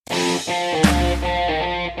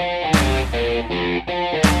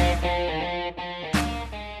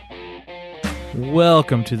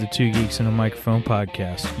Welcome to the Two Geeks and a Microphone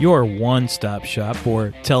podcast, your one-stop shop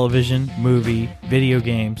for television, movie, video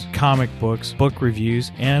games, comic books, book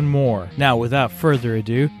reviews, and more. Now, without further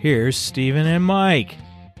ado, here's Steven and Mike.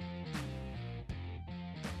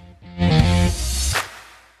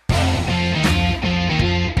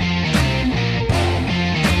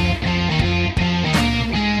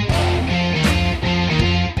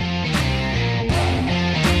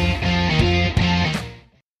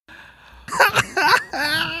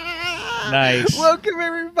 Nice. Welcome,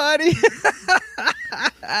 everybody.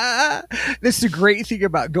 This is the great thing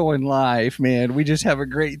about going live, man. We just have a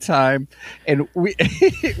great time. And we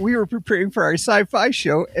we were preparing for our sci-fi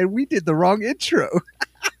show, and we did the wrong intro.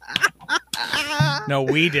 No,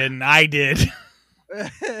 we didn't. I did.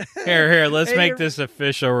 Here, let's make this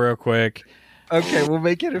official real quick. Okay, we'll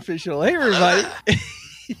make it official. Hey, everybody.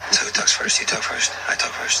 So who talks first? You talk first. I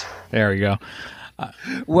talk first. There we go.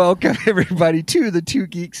 Welcome, everybody, to the Two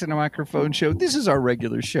Geeks and a Microphone show. This is our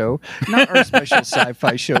regular show, not our special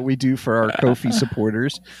sci-fi show we do for our Ko-fi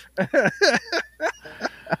supporters.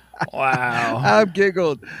 Wow. I'm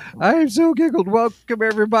giggled. I am so giggled. Welcome,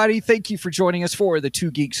 everybody. Thank you for joining us for the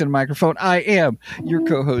Two Geeks and a Microphone. I am your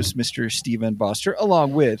co-host, Mr. Steven Boster,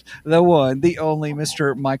 along with the one, the only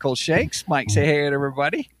Mr. Michael Shanks. Mike, say hey to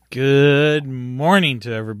everybody. Good morning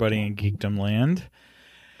to everybody in Geekdom Land.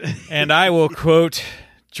 And I will quote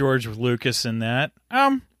George Lucas in that.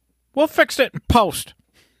 We'll fix it in post.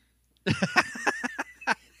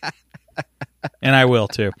 And I will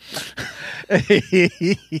too. Oh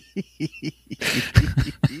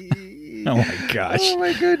my gosh. Oh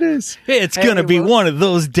my goodness. It's going to be one of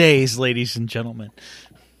those days, ladies and gentlemen.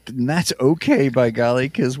 And that's okay, by golly,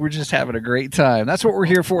 because we're just having a great time. That's what we're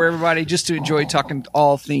here for, everybody, just to enjoy talking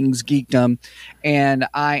all things geekdom. And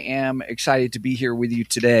I am excited to be here with you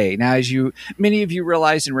today. Now, as many of you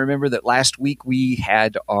realize and remember that last week we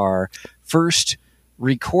had our first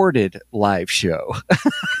recorded live show.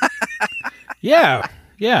 Yeah.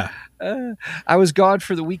 I was gone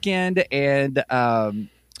for the weekend, and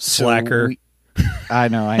slacker. I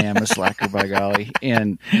know I am a slacker, by golly.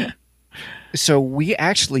 And so we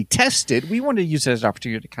actually tested. We wanted to use it as an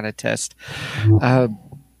opportunity to kind of test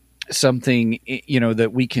something, that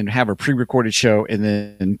we can have a pre-recorded show and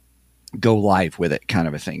then go live with it, kind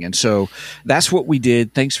of a thing. And so that's what we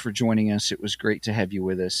did. Thanks for joining us. It was great to have you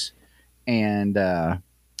with us. And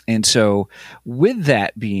so with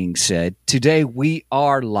that being said, today we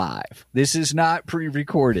are live. This is not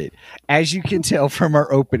pre-recorded, as you can tell from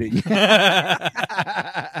our opening.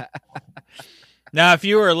 Now, if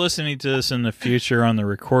you are listening to this in the future on the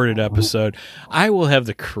recorded episode, I will have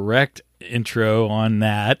the correct intro on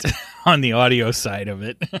that, on the audio side of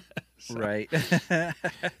it. Right.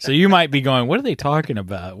 So you might be going, what are they talking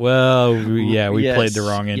about? Well, we played the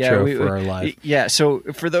wrong intro for our live. Yeah, so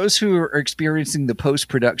for those who are experiencing the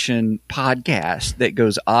post-production podcast that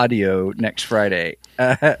goes audio next Friday,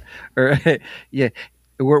 we're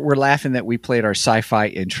laughing that we played our sci-fi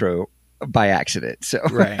intro by accident. So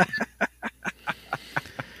right.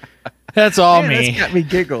 That's all me. That's got me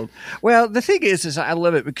giggled. Well, the thing is I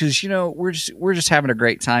love it because we're just having a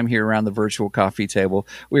great time here around the virtual coffee table.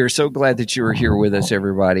 We are so glad that you are here with us,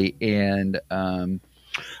 everybody. And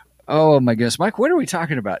oh my goodness, Mike, what are we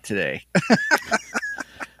talking about today?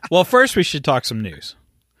 Well, first we should talk some news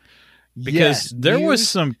because there was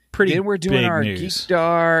some pretty. Then we're doing big our news.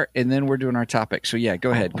 Geekdar, and then we're doing our topic. So yeah,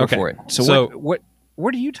 go ahead, go for it. So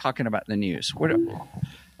what are you talking about in the news?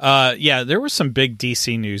 There was some big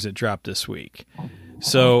DC news that dropped this week.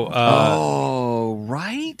 So,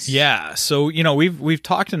 right. Yeah. So, we've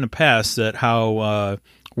talked in the past that how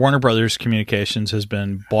Warner Brothers Communications has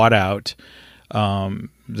been bought out.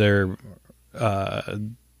 They're bought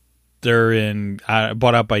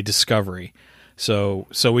out by Discovery. So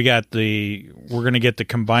we're going to get the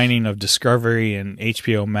combining of Discovery and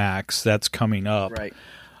HBO Max. That's coming up. Right.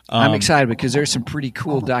 I'm excited because there's some pretty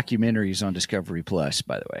cool documentaries on Discovery Plus,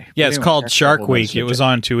 by the way. Yeah, it's called Shark Week. It was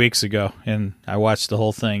on 2 weeks ago, and I watched the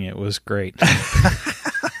whole thing. It was great.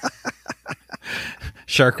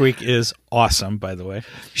 Shark Week is awesome, by the way.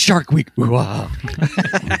 Shark Week. Wow.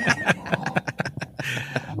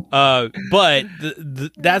 But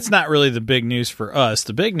that's not really the big news for us.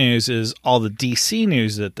 The big news is all the DC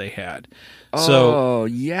news that they had.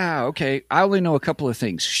 Yeah, okay. I only know a couple of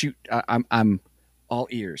things. Shoot, I'm all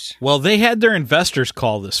ears. Well, they had their investors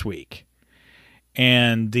call this week,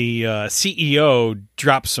 and the CEO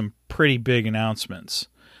dropped some pretty big announcements.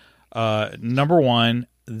 Number one,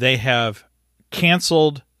 they have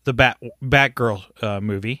canceled the Batgirl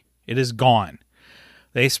movie. It is gone.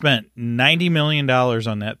 They spent $90 million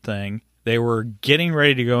on that thing. They were getting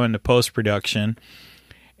ready to go into post-production,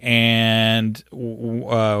 and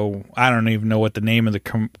I don't even know what the name of the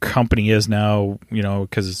company is now,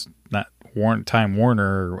 because it's not Time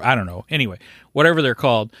Warner, or I don't know. Anyway, whatever they're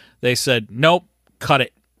called, they said, nope, cut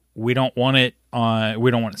it. We don't want it on.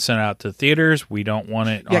 We don't want it sent out to theaters. We don't want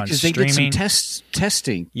it on because streaming. they did some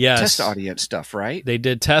testing, test audience stuff, right? They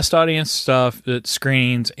did test audience stuff at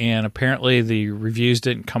screenings, and apparently the reviews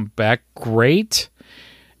didn't come back great,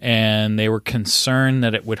 and they were concerned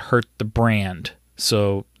that it would hurt the brand.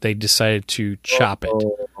 So they decided to chop it.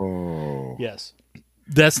 Oh. Yes.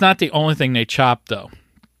 That's not the only thing they chopped, though.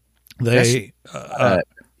 They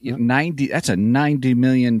 90. That's a $90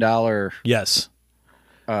 million yes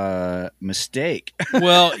mistake.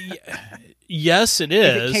 Well, yes, it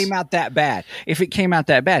is. If it came out that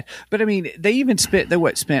bad. But I mean, they even spent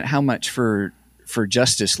how much for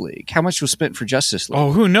Justice League? How much was spent for Justice League?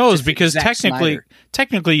 Oh, who knows? Because Zack Snyder.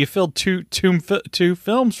 technically, you filled two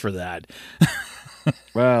films for that.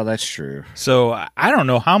 Well, that's true. So I don't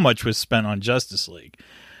know how much was spent on Justice League.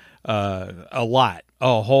 A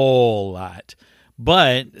whole lot.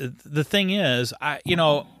 But the thing is, I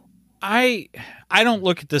don't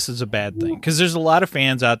look at this as a bad thing, because there's a lot of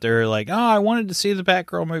fans out there like, oh, I wanted to see the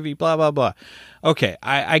Batgirl movie, blah blah blah. Okay,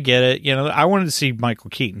 I get it. I wanted to see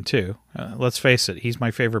Michael Keaton too. Let's face it, he's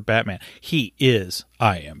my favorite Batman. He is.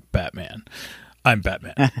 I am Batman. I'm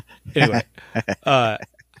Batman. Anyway.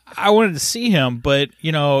 I wanted to see him, but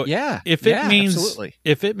if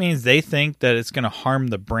it means they think that it's going to harm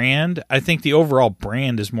the brand, I think the overall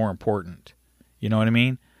brand is more important. You know what I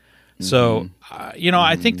mean? Mm-hmm. So,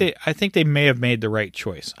 I think they may have made the right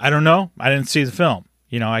choice. I don't know. I didn't see the film.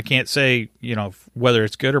 I can't say whether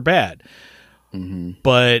it's good or bad. Mm-hmm.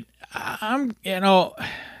 But I'm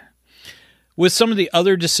with some of the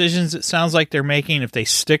other decisions, it sounds like they're making. If they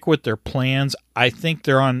stick with their plans, I think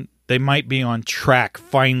they might be on track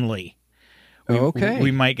finally.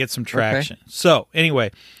 We might get some traction. Okay. So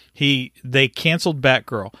anyway, they canceled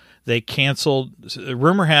Batgirl.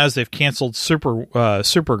 Rumor has they've canceled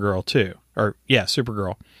Supergirl too.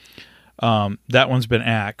 Supergirl. That one's been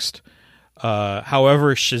axed.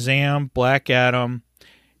 However, Shazam, Black Adam,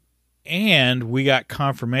 and we got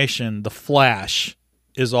confirmation The Flash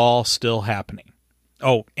is all still happening.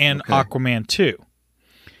 Oh, and okay. Aquaman 2.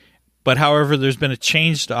 But however, there's been a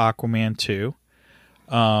change to Aquaman 2.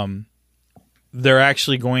 They're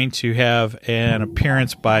actually going to have an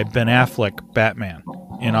appearance by Ben Affleck Batman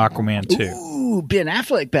in Aquaman 2. Ooh, Ben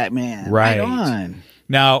Affleck Batman. Right on.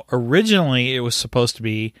 Now, originally, it was supposed to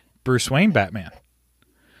be Bruce Wayne Batman.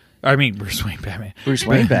 Bruce Wayne Batman. Bruce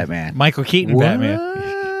Wayne Batman. Michael Keaton Batman.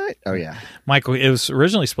 Oh, yeah. It was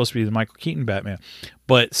originally supposed to be the Michael Keaton Batman.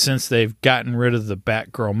 But since they've gotten rid of the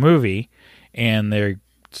Batgirl movie and they're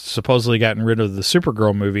supposedly gotten rid of the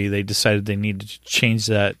Supergirl movie, they decided they needed to change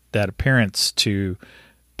that appearance to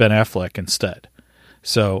Ben Affleck instead.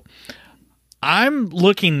 So I'm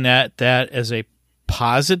looking at that as a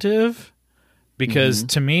positive, because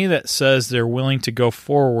to me that says they're willing to go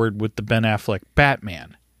forward with the Ben Affleck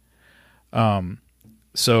Batman.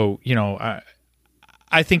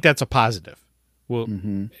 I think that's a positive.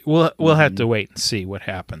 We'll have to wait and see what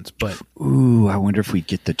happens. But I wonder if we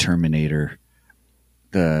get the Terminator.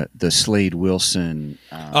 The Slade Wilson.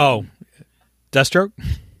 Deathstroke?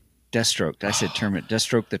 Deathstroke. I said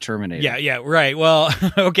Deathstroke the Terminator. Yeah, right. Well,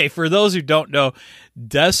 okay, for those who don't know,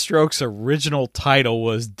 Deathstroke's original title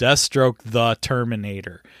was Deathstroke the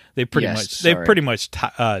Terminator. They pretty much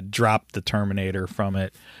dropped the Terminator from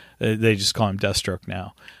it. They just call him Deathstroke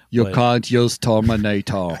now. You can't use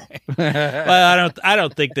Terminator. Well, I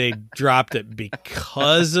don't think they dropped it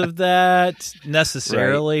because of that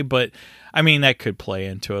necessarily, right. But I mean, that could play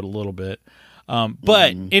into it a little bit.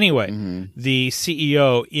 But anyway, the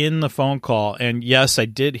CEO in the phone call, and yes, I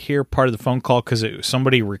did hear part of the phone call because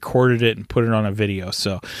somebody recorded it and put it on a video.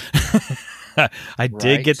 So I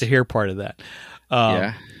did get to hear part of that.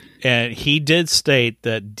 And he did state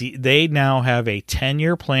that they now have a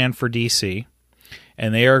 10-year plan for DC,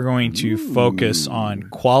 and they are going to focus on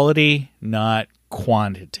quality, not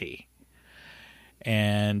quantity.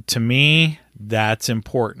 And to me, that's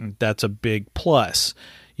important. That's a big plus.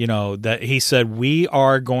 That he said we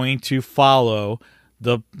are going to follow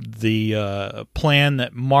the plan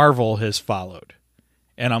that Marvel has followed.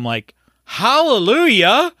 And I'm like,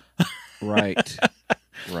 hallelujah. Right.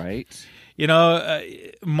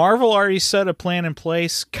 Marvel already set a plan in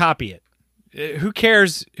place. Copy it. Who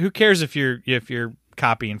cares if you're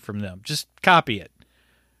copying from them? Just copy it.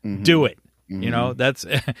 Do it. That's,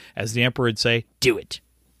 as the Emperor would say, do it.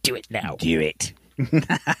 Do it now. Do it.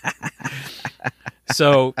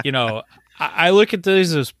 So, I look at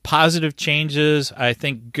these as positive changes. I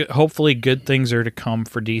think hopefully good things are to come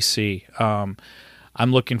for DC.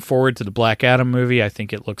 I'm looking forward to the Black Adam movie. I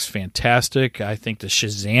think it looks fantastic. I think the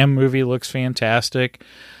Shazam movie looks fantastic.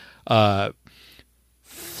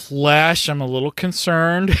 Flash, I'm a little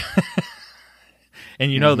concerned.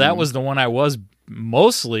 And that was the one I was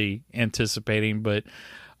mostly anticipating, but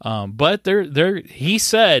he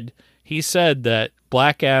said that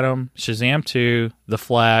Black Adam, Shazam 2, The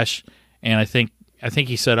Flash, and I think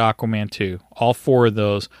he said Aquaman 2. All 4 of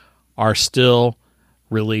those are still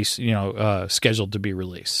released, scheduled to be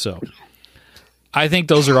released. So I think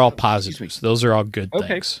those are all positives. Those are all good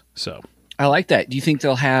things. So I like that. Do you think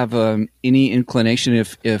they'll have any inclination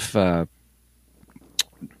if our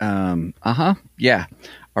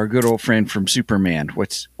good old friend from Superman,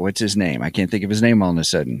 what's his name? I can't think of his name all of a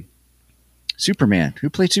sudden. Superman.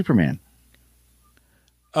 Who played Superman?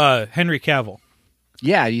 Henry Cavill.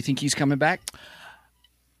 Yeah, you think he's coming back?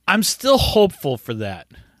 I'm still hopeful for that.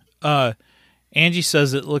 Angie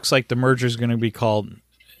says it looks like the merger is going to be called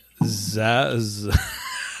Zaz.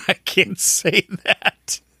 I can't say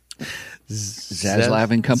that. Zaslav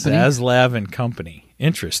and Company? Zaslav and Company.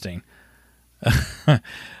 Interesting.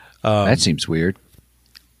 That seems weird.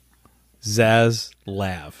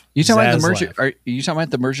 Zaslav. You talking about the merger? Are you talking about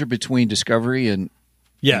the merger between Discovery and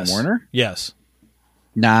Warner? Yes.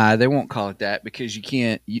 Nah, they won't call it that because you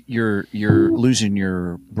can't. You're losing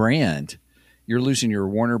your brand. You're losing your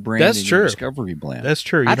Warner brand. That's and true. Your Discovery brand. That's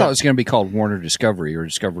true. I thought it was going to be called Warner Discovery or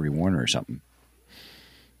Discovery Warner or something.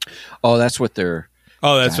 Oh, that's what they're.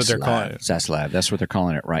 Oh, that's what they're calling it. Zaslav. That's what they're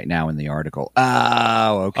calling it right now in the article.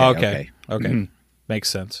 Oh, okay. Mm-hmm. Makes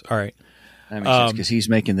sense. All right. That makes sense because he's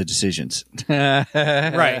making the decisions.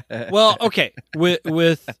 Right. Well, okay. With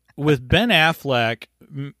Ben Affleck.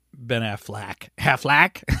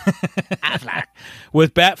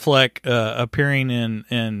 With Batfleck appearing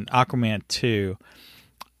in Aquaman 2,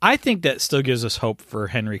 I think that still gives us hope for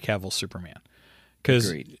Henry Cavill Superman.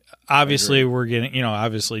 Because obviously we're getting,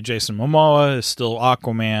 obviously Jason Momoa is still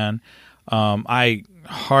Aquaman. I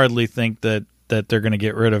hardly think that they're going to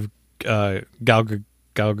get rid of Gal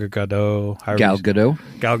Gadot.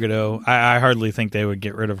 I hardly think they would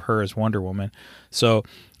get rid of her as Wonder Woman. So,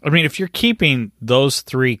 I mean, if you're keeping those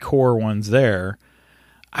 3 core ones there,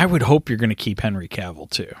 I would hope you're going to keep Henry Cavill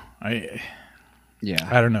too. I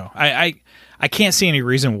don't know. I can't see any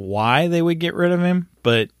reason why they would get rid of him,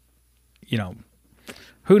 but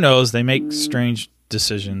who knows? They make strange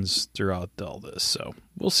decisions throughout all this, so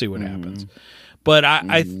we'll see what happens. But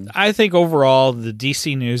I think overall the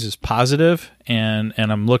DC news is positive, and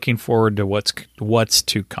I'm looking forward to what's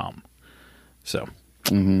to come. So,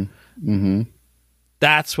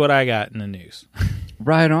 that's what I got in the news.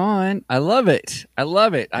 Right on. I love it.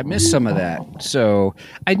 I missed some of that. So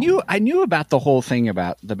I knew about the whole thing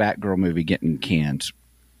about the Batgirl movie getting canned,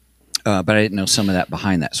 but I didn't know some of that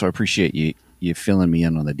behind that. So I appreciate you filling me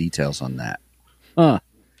in on the details on that.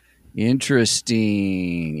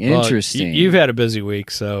 Interesting. Well, you've had a busy week,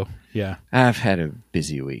 so yeah. I've had a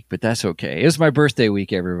busy week, but that's okay. It's my birthday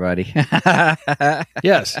week, everybody.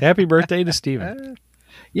 Yes, happy birthday to Steven.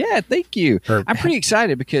 Yeah, thank you. I'm pretty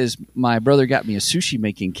excited because my brother got me a sushi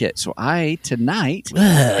making kit. So tonight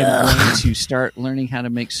am going to start learning how to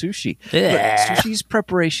make sushi. Look, sushi's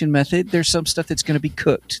preparation method. There's some stuff that's going to be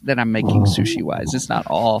cooked that I'm making sushi-wise. It's not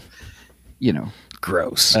all,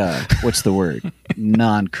 gross. What's the word?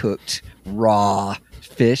 Non-cooked, raw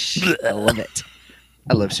fish. I love it.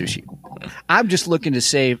 I love sushi. I'm just looking to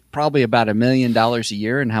save probably about $1 million a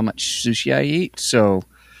year in how much sushi I eat. So...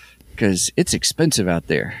 because it's expensive out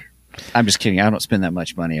there. I'm just kidding. I don't spend that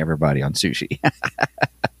much money, everybody, on sushi.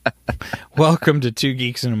 Welcome to Two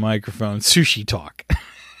Geeks and a Microphone, Sushi Talk.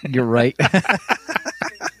 You're right.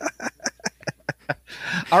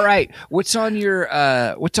 All right. What's on your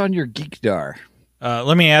Geekdar?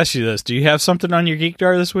 Let me ask you this. Do you have something on your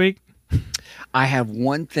Geekdar this week? I have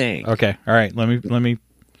one thing. Okay. All right. Let me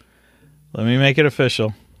make it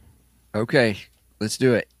official. Okay. Let's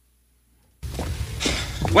do it.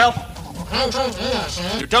 Well,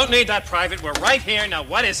 you don't need that, Private. We're right here. Now,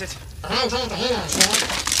 what is it? Now,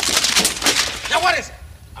 what is it?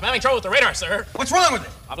 I'm having trouble with the radar, sir. What's wrong with it?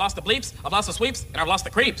 I've lost the bleeps, I've lost the sweeps, and I've lost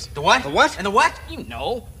the creeps. The what? The what? And the what? You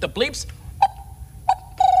know, the bleeps,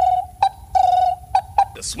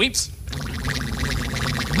 the sweeps,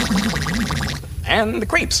 and the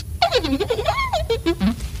creeps.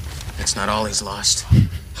 It's not all he's lost.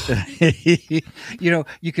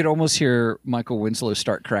 You could almost hear Michael Winslow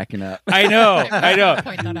start cracking up. I know.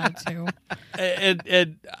 Point that out too.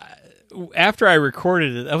 And after I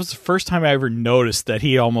recorded it, that was the first time I ever noticed that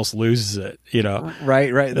he almost loses it.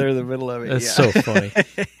 Right there in the middle of it. That's so funny.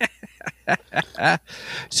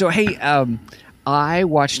 So hey, I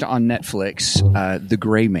watched on Netflix The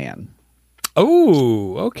Gray Man.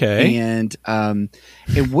 Oh, okay. And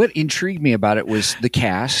what intrigued me about it was the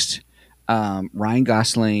cast: Ryan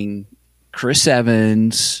Gosling, Chris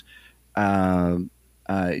Evans,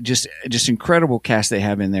 just incredible cast they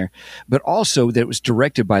have in there. But also that it was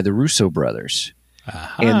directed by the Russo brothers,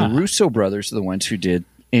 and the Russo brothers are the ones who did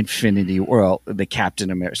Infinity. Well, some of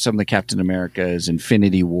the Captain Americas,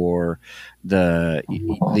 Infinity War, the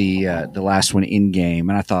last one, Endgame.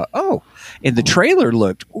 And I thought, and the trailer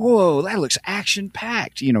looked, whoa, that looks action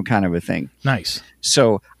packed, kind of a thing. Nice.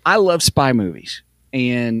 So I love spy movies,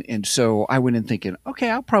 and so I went in thinking, okay,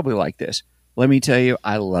 I'll probably like this. Let me tell you,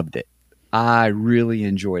 I loved it. I really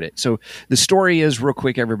enjoyed it. So the story is, real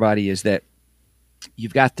quick, everybody, is that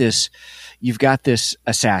you've got this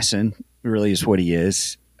assassin, really is what he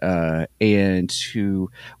is, and who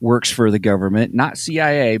works for the government, not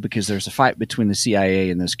CIA, because there's a fight between the CIA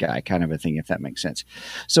and this guy, kind of a thing, if that makes sense.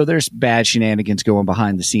 So there's bad shenanigans going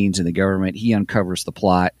behind the scenes in the government. He uncovers the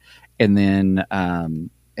plot, and then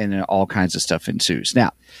all kinds of stuff ensues.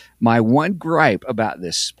 Now, my one gripe about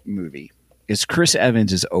this movie is Chris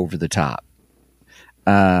Evans is over the top.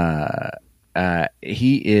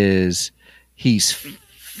 He's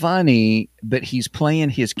funny, but he's playing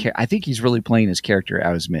his I think he's really playing his character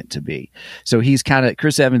I was meant to be. So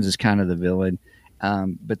Chris Evans is kind of the villain,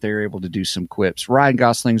 but they're able to do some quips. Ryan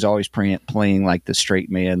Gosling's always playing like the straight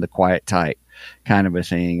man, the quiet type kind of a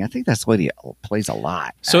thing. I think that's what he plays a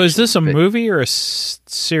lot. So actually. Is this a movie or a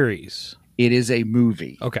series? It is a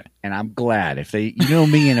movie. Okay. And I'm glad if they,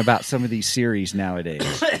 me and about some of these series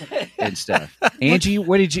nowadays and stuff. Angie,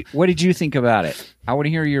 what did you think about it? I want to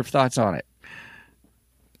hear your thoughts on it.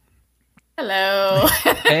 Hello.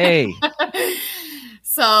 Hey.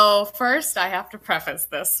 So first I have to preface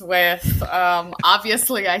this with,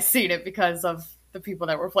 obviously I seen it because of the people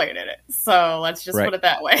that were playing in it. So let's just put it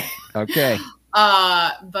that way. Okay.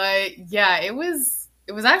 But yeah, it was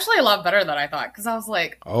actually a lot better than I thought. Cause I was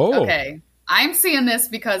like, okay, I'm seeing this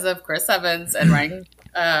because of Chris Evans and Ryan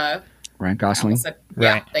Gosling.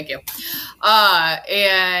 Yeah. Thank you.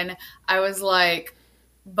 And I was like,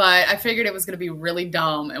 but I figured it was going to be really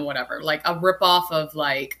dumb and whatever, like a ripoff of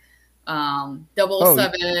like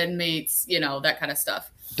 007 meets, that kind of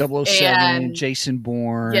stuff. 007, Jason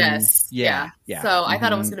Bourne. Yes. Yeah. So I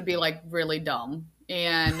thought it was going to be like really dumb.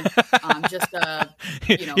 And just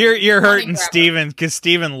you're hurting Steven because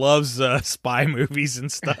Steven loves spy movies and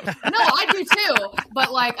stuff. No, I do too.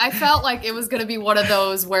 But like, I felt like it was going to be one of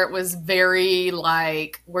those where it was very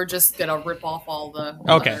like we're just going to rip off all the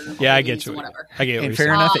I get you. Whatever. I get. And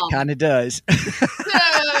fair enough, it kind of does.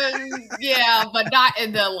 Yeah, but not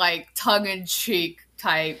in the like tongue in cheek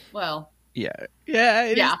type. Well, yeah.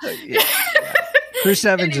 Chris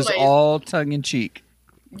Evans is all tongue in cheek.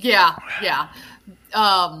 Yeah.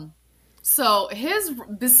 So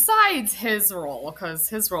besides his role, because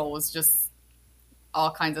his role was just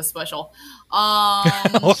all kinds of special. All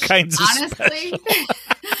kinds of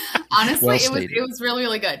honestly, it was really,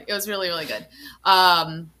 really good. It was really, really good.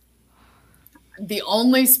 The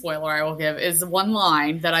only spoiler I will give is one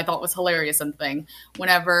line that I thought was hilarious in the thing.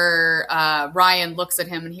 Whenever Ryan looks at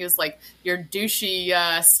him and he was like, "Your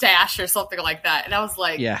douchey stash" or something like that, and I was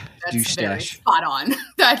like, "Yeah, that's very stash. Spot on."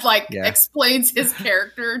 That explains his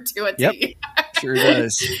character to a T. Sure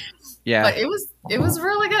does. Yeah, but it was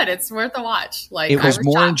really good. It's worth a watch. Like it was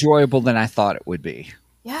more enjoyable than I thought it would be.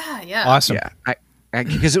 Yeah. Awesome. Yeah.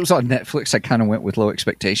 Because it was on Netflix, I kind of went with low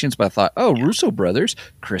expectations, but I thought, Russo brothers,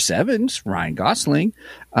 Chris Evans, Ryan Gosling,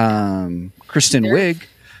 Kristen Wiig,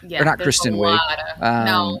 or not Kristen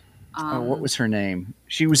Wiig. What was her name?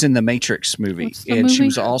 She was in the Matrix movie, and she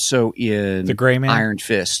was also in The Gray Man? Iron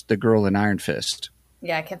Fist, the girl in Iron Fist.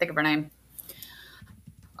 Yeah, I can't think of her name.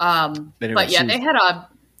 But yeah, they had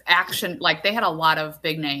they had a lot of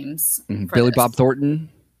big names. Mm-hmm. Billy Bob Thornton.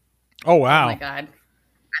 Oh wow! Oh my god.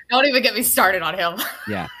 Don't even get me started on him.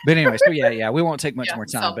 Yeah. But anyway, so yeah, we won't take much more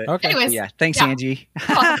time. But anyways, thanks, Angie.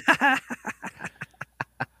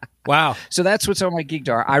 Wow. So that's what's on my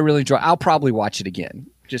Geekdar. I really enjoy it. I'll probably watch it again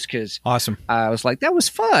just because awesome. I was like, that was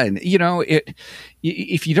fun.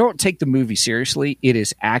 If you don't take the movie seriously, it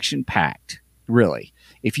is action-packed, really.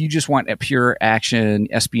 If you just want a pure action,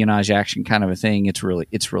 espionage action kind of a thing, it's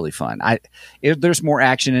really fun. There's more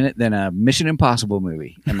action in it than a Mission Impossible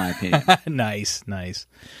movie, in my opinion. Nice.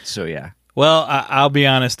 So yeah. Well, I'll be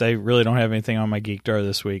honest. I really don't have anything on my Geekdar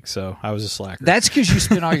this week, so I was a slacker. That's because you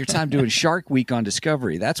spent all your time doing Shark Week on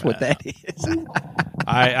Discovery. That's what that is.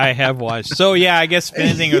 I have watched. So yeah, I guess if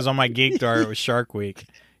anything was on my Geekdar, it was Shark Week.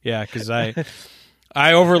 Yeah, because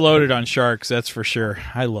I overloaded on sharks. That's for sure.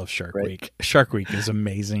 I love Shark Week. Shark Week is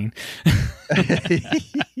amazing.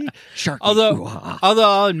 Shark. Although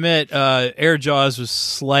I'll admit, Air Jaws was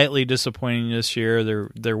slightly disappointing this year.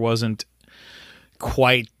 There wasn't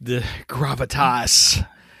quite the gravitas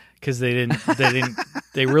because they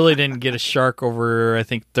really didn't get a shark over, I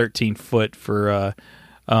think, 13 foot for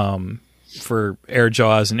Air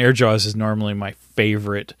Jaws, and Air Jaws is normally my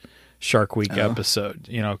favorite Shark Week episode.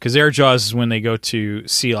 Because Air Jaws is when they go to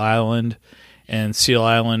Seal Island, and Seal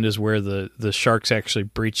Island is where the sharks actually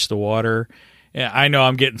breach the water. Yeah, I know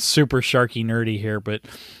I'm getting super sharky nerdy here, but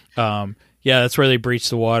that's where they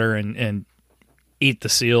breach the water and eat the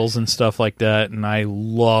seals and stuff like that, and I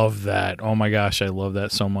love that. Oh my gosh, I love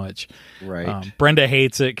that so much. Right. Brenda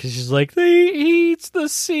hates it because she's like, he eats the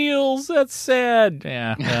seals. That's sad.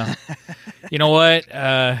 Yeah. Well, you know what?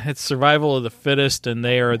 It's survival of the fittest, and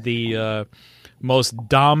they are the most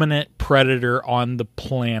dominant predator on the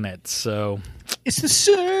planet. So it's the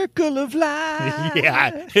circle of life.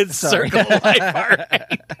 Yeah, it's circle of life. All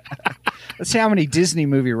right. Let's see how many Disney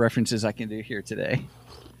movie references I can do here today.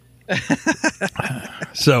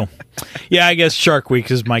 So, yeah, I guess Shark Week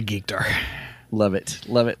is my Geekdar. Love it.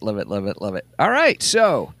 Love it. Love it. Love it. Love it. All right.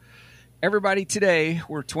 So, everybody, today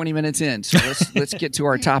we're 20 minutes in. So, let's get to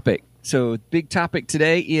our topic. So, big topic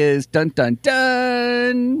today is dun dun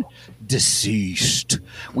dun Deceased.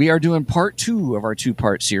 We are doing part 2 of our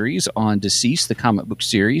 2-part series on Deceased, the comic book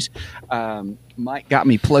series. Mike got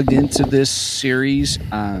me plugged into this series.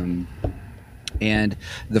 And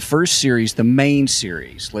the first series, the main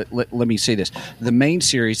series, let me say this. The main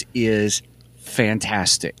series is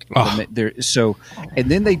fantastic. Oh. And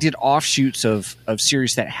then they did offshoots of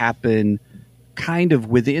series that happen kind of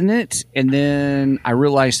within it. And then I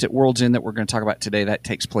realized that World's End that we're going to talk about today, that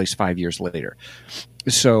takes place 5 years later.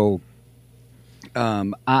 So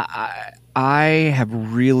I have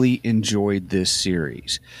really enjoyed this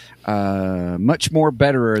series. Much more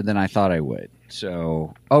better than I thought I would.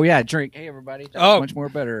 So, drink. Hey, everybody. Much more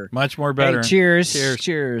better. Much more better. Hey, cheers.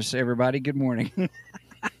 Cheers, everybody. Good morning.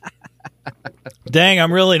 Dang,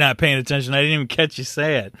 I'm really not paying attention. I didn't even catch you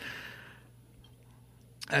say it.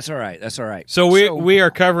 That's all right. So we are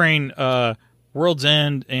covering World's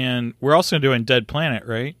End, and we're also doing Dead Planet,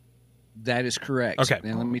 right? That is correct. Okay.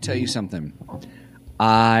 And let me tell you something.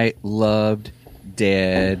 I loved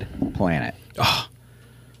Dead Planet. Oh.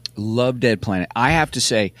 Love Dead Planet. I have to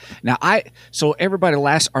say now. Everybody,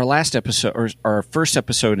 our last episode, or our first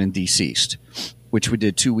episode in Deceased, which we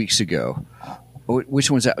did 2 weeks ago.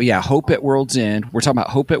 Which one's that? Yeah, Hope at World's End. We're talking about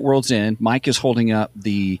Hope at World's End. Mike is holding up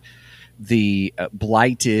the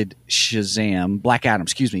blighted Shazam, Black Adam.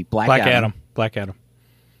 Excuse me, Black Adam.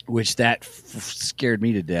 Which that scared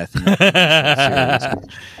me to death.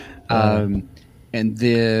 And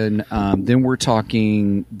then we're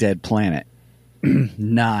talking Dead Planet.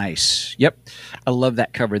 Nice. Yep. I love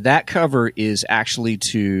that cover. That cover is actually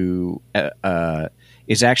taken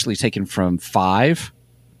from 5,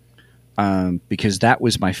 because that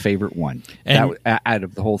was my favorite one out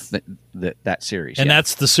of the whole that series. And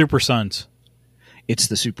that's the Super Sons. It's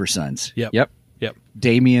the Super Sons. Yep.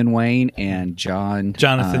 Damian Wayne and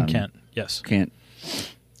Jonathan Kent. Yes. Kent.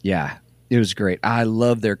 Yeah. It was great. I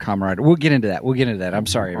love their camaraderie. We'll get into that. I'm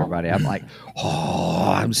sorry, everybody. I'm like,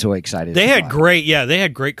 I'm so excited. They had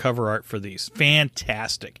great cover art for these.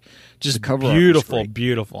 Fantastic. Just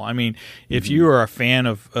beautiful. I mean, if you are a fan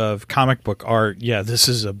of comic book art, this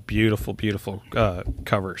is a beautiful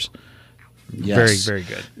covers. Yes. Very, very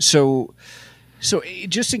good. So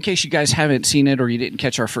just in case you guys haven't seen it or you didn't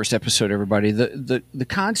catch our first episode, everybody, the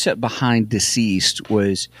concept behind Deceased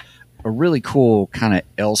was a really cool kind of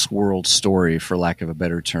Elseworld story, for lack of a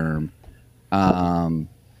better term, to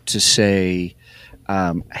say,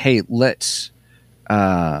 hey, let's,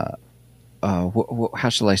 how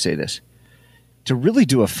shall I say this? To really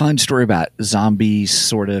do a fun story about zombies,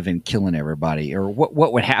 sort of, and killing everybody, or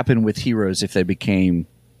what would happen with heroes if they became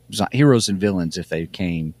heroes and villains if they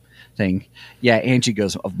became thing. Yeah, Angie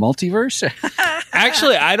goes, of multiverse?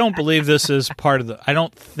 Actually, I don't believe this is part of the. I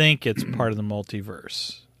don't think it's part of the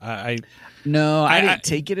multiverse. I didn't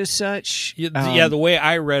take it as such. The way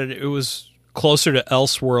I read it, it was closer to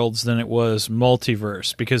Elseworlds than it was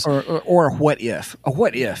multiverse, because or a what if. A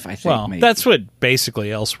what if, I think. Well, maybe. That's what basically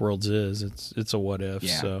Elseworlds is. It's a what if.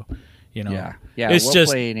 Yeah. So, Yeah. It's well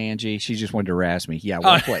just played, Angie. She just wanted to harass me. Yeah,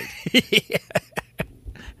 well played.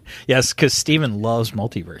 Yes, because Steven loves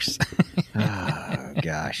multiverse. Oh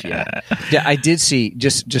gosh, yeah. I did see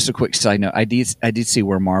just a quick side note. I did see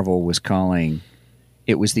where Marvel was calling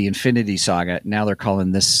it was the Infinity Saga. Now they're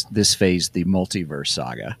calling this phase the Multiverse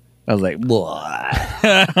Saga. I was like,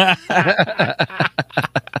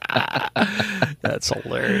 That's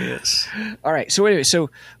hilarious. all right. So anyway, so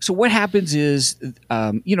what happens is,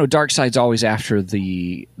 Darkseid's always after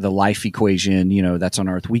the life equation. That's on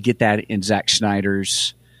Earth. We get that in Zack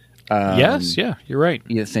Snyder's. Yes, yeah, you're right.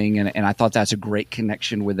 Thing, and I thought that's a great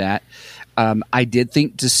connection with that. I did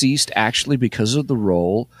think Deceased, actually, because of the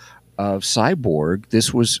role of Cyborg,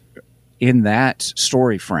 this was in that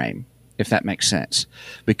story frame, if that makes sense,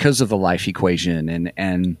 because of the life equation,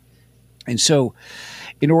 and so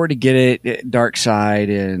in order to get it,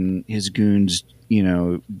 Darkseid and his goons,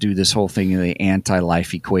 do this whole thing of the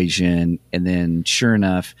anti-life equation, and then sure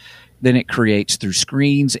enough, then it creates through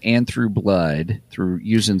screens and through blood, through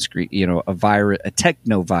using screen, a virus, a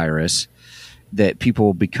technovirus, that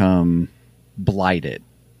people become blighted.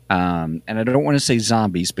 And I don't want to say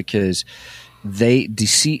zombies, because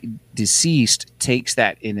Deceased takes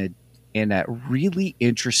that in a really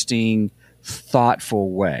interesting,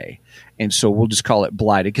 thoughtful way. And so we'll just call it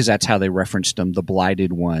blighted, because that's how they referenced them, the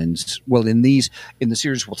blighted ones. Well, in the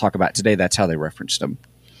series we'll talk about today, that's how they referenced them.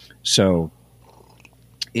 So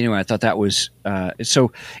anyway, I thought that was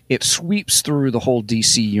so it sweeps through the whole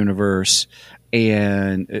DC universe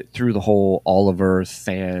and through the whole all of Earth,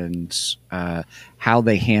 and how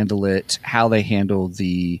they handle it, how they handle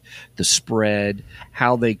the spread,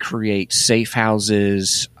 how they create safe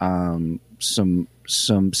houses, some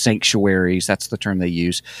sanctuaries, that's the term they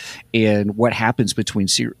use, and what happens between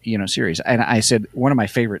series. And I said one of my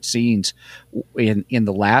favorite scenes in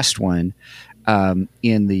the last one,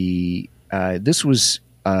 in the this was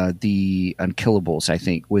the Unkillables, I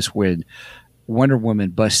think, was when Wonder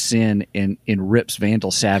Woman busts in and rips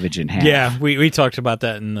Vandal Savage in half. Yeah, we talked about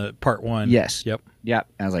that in the part 1. Yes. Yep.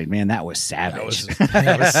 I was like, man, that was savage.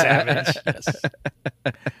 That was savage. Yes.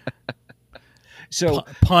 So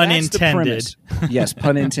pun intended. Yes,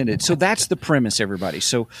 pun intended. So that's the premise, everybody.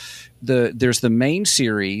 So there's the main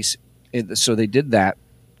series. So they did that,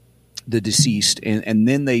 the Deceased, and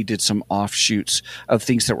then they did some offshoots of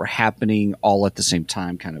things that were happening all at the same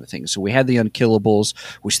time, kind of a thing. So we had the Unkillables,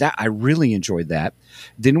 which that I really enjoyed that.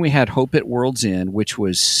 Then we had Hope at World's End, which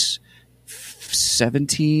was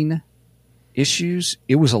 17 issues.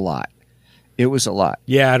 It was a lot.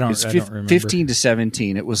 Yeah, I don't remember. 15 to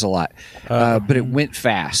 17. It was a lot. But it went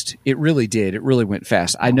fast. It really did. It really went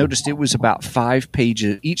fast. I noticed it was about 5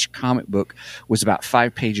 pages. Each comic book was about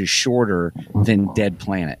 5 pages shorter than Dead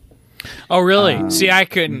Planet. Oh, really? See, I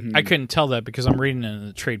couldn't tell that because I'm reading it in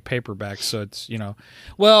the trade paperback. So it's,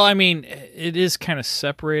 well, I mean, it is kind of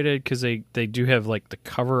separated because they do have like the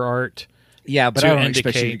cover art. Yeah, but I don't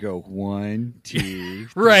expect you to go 1, 2,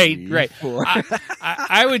 3, right. 4.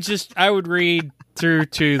 I would read through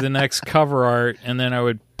to the next cover art, and then I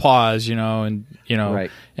would pause, and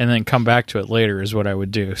then come back to it later is what I would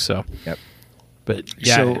do. So, yep. But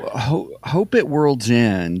yeah. So Hope at World's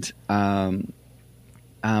End.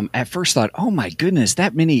 At first thought, oh my goodness,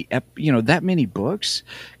 that many books,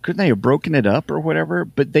 couldn't they have broken it up or whatever?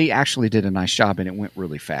 But they actually did a nice job, and it went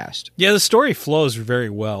really fast. Yeah, the story flows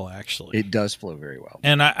very well, actually. It does flow very well.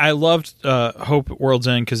 And I loved Hope at World's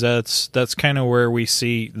End because that's kind of where we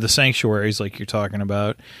see the sanctuaries, like you're talking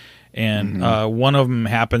about, and one of them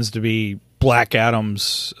happens to be Black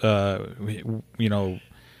Adam's,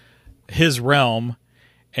 his realm,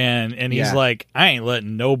 and he's like, I ain't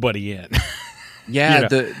letting nobody in. Yeah,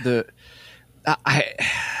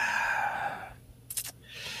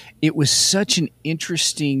 it was such an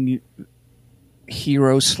interesting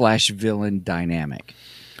hero/villain dynamic.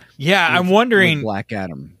 Yeah, I'm wondering, Black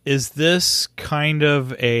Adam, is this kind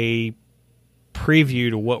of a preview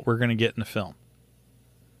to what we're going to get in the film?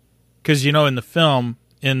 Because in the film,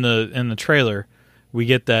 in the trailer, we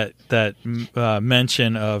get that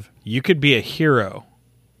mention of you could be a hero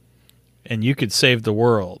and you could save the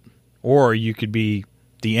world. Or you could be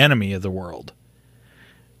the enemy of the world,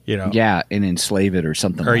 Yeah, and enslave it or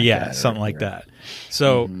something. Or like that. Something like that.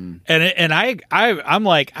 So, and I'm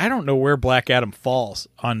like, I don't know where Black Adam falls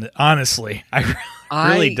on. Honestly, I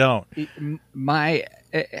really don't.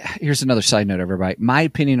 Here's another side note, everybody. My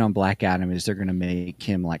opinion on Black Adam is they're going to make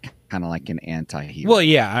him kind of like an anti-hero. Well,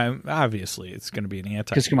 yeah, obviously it's going to be an anti-hero.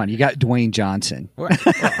 Because come on, you got Dwayne Johnson.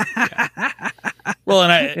 Well,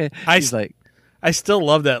 and he's like. I still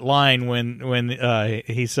love that line when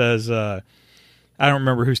he says, I don't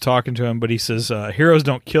remember who's talking to him, but he says, heroes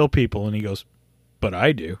don't kill people. And he goes, but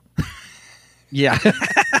I do. Yeah.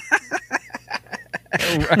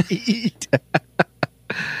 Right.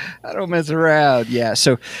 I don't mess around. Yeah.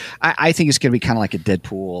 So I think it's going to be kind of like a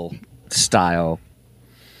Deadpool style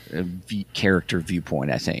character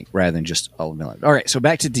viewpoint, I think, rather than just all villain. All right, so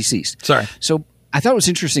back to Deceased. Sorry. So I thought it was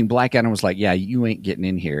interesting. Black Adam was like, "Yeah, you ain't getting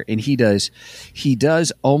in here," and he does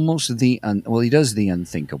almost he does the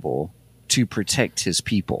unthinkable to protect his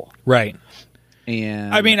people. Right.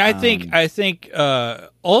 And I mean, I think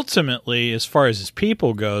ultimately, as far as his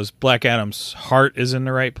people goes, Black Adam's heart is in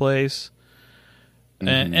the right place.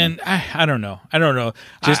 And I don't know.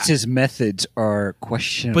 Just his methods are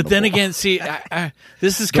questionable. But then again, see,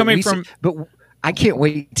 this is coming from. But I can't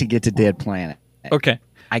wait to get to Dead Planet. Okay.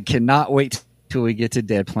 I cannot wait till we get to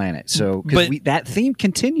Dead Planet. So because that theme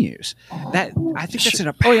continues. That I think that's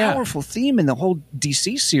a powerful theme in the whole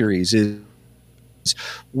DC series. Is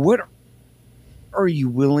what are you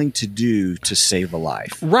willing to do to save a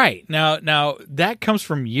life? Right. Now that comes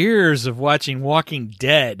from years of watching Walking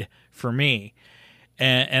Dead for me.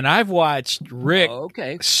 And I've watched Rick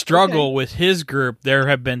struggle with his group. There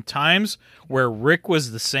have been times where Rick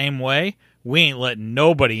was the same way. We ain't letting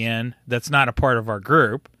nobody in that's not a part of our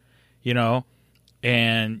group,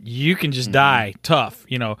 and you can just die tough.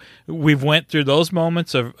 We've went through those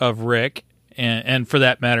moments of Rick, and for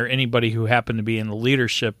that matter, anybody who happened to be in the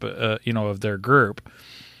leadership, of their group.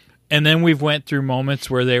 And then we've went through moments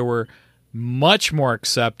where they were much more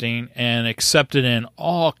accepting and accepted in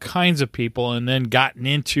all kinds of people, and then gotten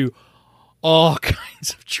into all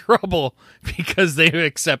kinds of trouble because they've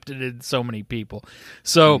accepted in so many people.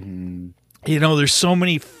 So, there's so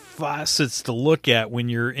many facets to look at when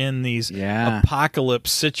you're in these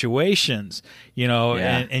apocalypse situations,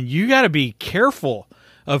 and you got to be careful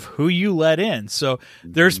of who you let in. So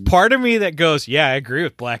there's part of me that goes, yeah, I agree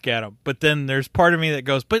with Black Adam. But then there's part of me that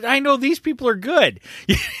goes, but I know these people are good.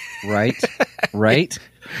 Right.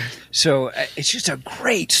 So it's just a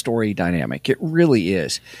great story dynamic. It really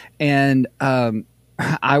is. And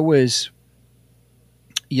I was,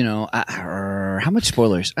 how much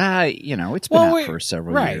spoilers? It's been out for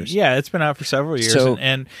several years. Yeah, it's been out for several years. So,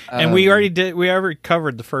 and we already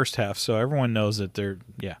covered the first half, so everyone knows that they're,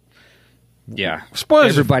 Yeah.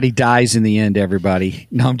 Spoilers. Everybody dies in the end, everybody.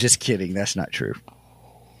 No, I'm just kidding. That's not true.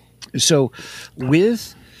 So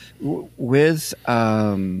with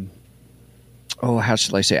how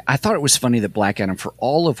should I say it? I thought it was funny that Black Adam, for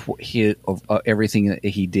all of everything that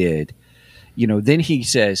he did, then he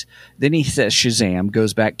says Shazam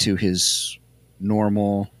goes back to his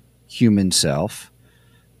normal human self.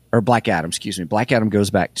 Or Black Adam, excuse me. Black Adam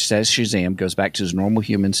says Shazam goes back to his normal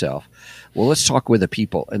human self. Well, let's talk with the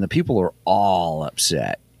people. And the people are all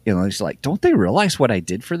upset. He's like, don't they realize what I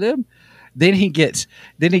did for them? Then he gets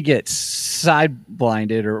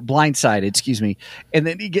blindsided, excuse me. And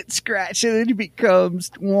then he gets scratched, and then he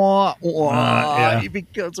becomes, he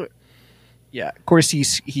becomes, of course,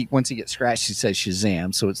 he once he gets scratched, he says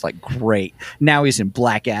Shazam. So it's like, great. Now he's in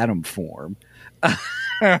Black Adam form.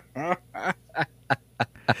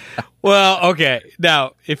 Well, okay.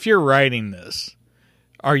 Now, if you're writing this,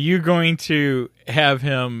 are you going to have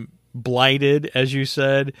him blighted, as you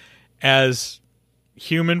said, as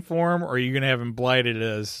human form, or are you going to have him blighted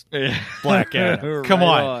as Black Adam? Come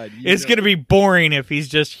on. It's going to be boring if he's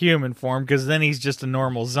just human form, because then he's just a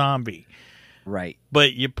normal zombie. Right.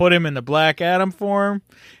 But you put him in the Black Adam form,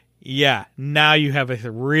 now you have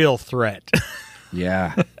a real threat.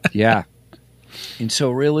 Yeah. And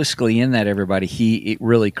so realistically in that, everybody, it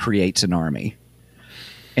really creates an army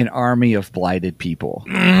of blighted people.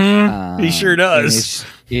 Mm-hmm. He sure does.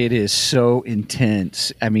 It is so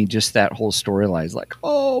intense. I mean, just that whole storyline is like,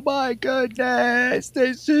 oh my goodness,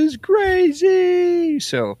 this is crazy.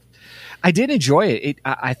 So I did enjoy it.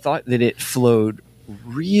 I thought that it flowed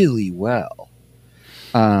really well.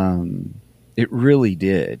 It really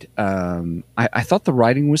did. I thought the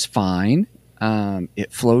writing was fine.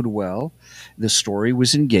 It flowed well. The story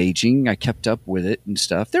was engaging. I kept up with it and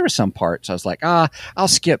stuff. There were some parts I was like, I'll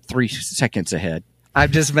skip 3 seconds ahead.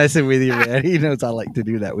 I'm just messing with you, man. He knows I like to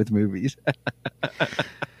do that with movies.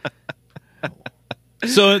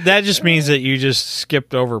 So that just means that you just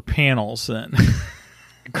skipped over panels then.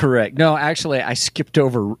 Correct. No, actually, I skipped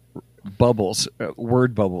over bubbles,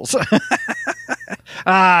 word bubbles.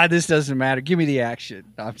 This doesn't matter. Give me the action.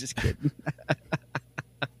 No, I'm just kidding.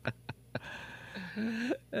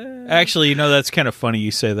 Actually, that's kind of funny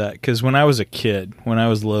you say that, because when I was a kid, when I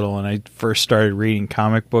was little and I first started reading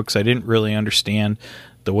comic books, I didn't really understand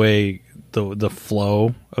the way the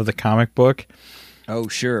flow of the comic book. Oh,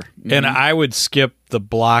 sure. Mm-hmm. And I would skip the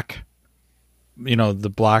block,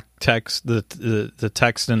 the block text, the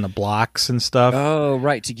text in the blocks and stuff. Oh,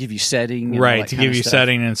 right, to give you setting. Right, to give you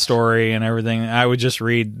setting and story and everything. I would just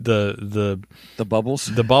read the bubbles.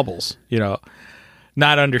 The bubbles,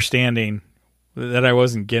 not understanding that I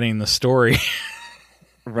wasn't getting the story.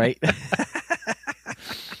 Right.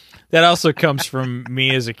 That also comes from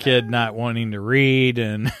me as a kid not wanting to read,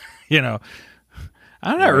 and I'm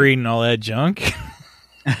not reading all that junk.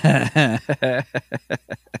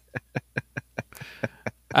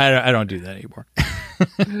 I don't do that anymore.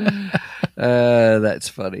 That's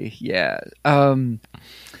funny. Yeah.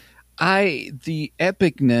 The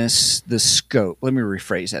epicness, the scope, let me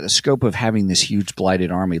rephrase that. The scope of having this huge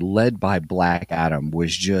blighted army led by Black Adam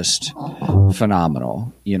was just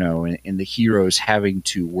phenomenal, and the heroes having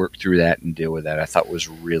to work through that and deal with that, I thought was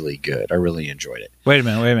really good. I really enjoyed it. Wait a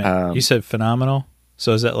minute. You said phenomenal?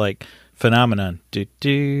 So is that like phenomenon?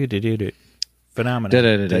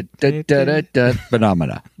 Phenomenon.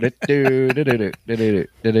 Phenomena. That's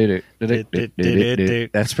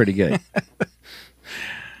pretty good.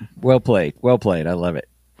 Well played. I love it.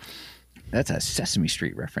 That's a Sesame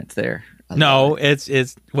Street reference there. No, it's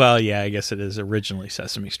well, yeah, I guess it is originally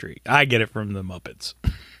Sesame Street. I get it from the Muppets.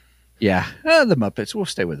 Yeah, the Muppets. We'll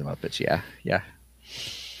stay with the Muppets. Yeah.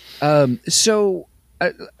 So,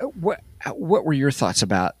 what were your thoughts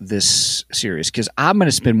about this series? Because I'm going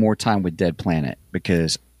to spend more time with Dead Planet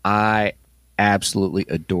because I absolutely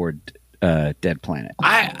adored Dead Planet.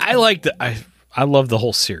 I liked it. I love the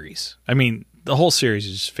whole series. I mean, the whole series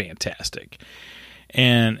is fantastic,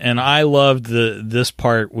 and I loved this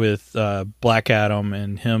part with Black Adam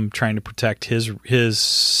and him trying to protect his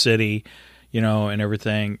city, and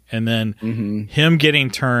everything, and then him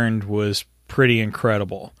getting turned was pretty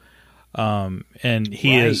incredible. And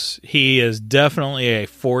he is definitely a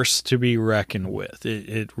force to be reckoned with.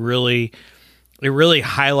 It really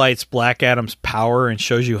highlights Black Adam's power and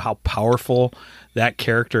shows you how powerful that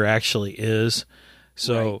character actually is.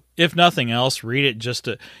 So if nothing else, read it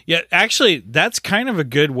actually that's kind of a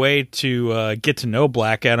good way to get to know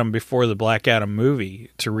Black Adam before the Black Adam movie,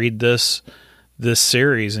 to read this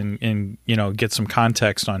series and get some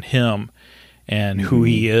context on him and who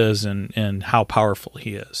he is and how powerful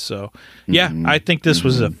he is. So, I think this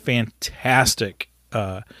was a fantastic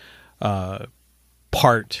part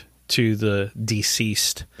to the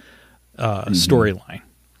Deceased storyline.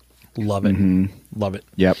 Love it. Love it.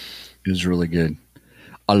 Yep. It was really good.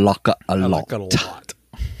 I like it a lot.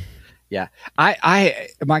 Yeah. Mike, I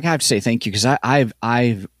have to say thank you because I've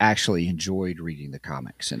actually enjoyed reading the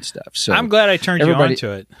comics and stuff. So I'm glad I turned you on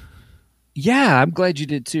to it. Yeah, I'm glad you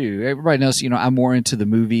did too. Everybody knows, I'm more into the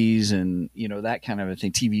movies and, that kind of a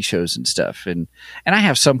thing, TV shows and stuff. And I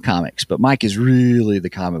have some comics, but Mike is really the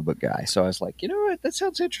comic book guy. So I was like, you know what? That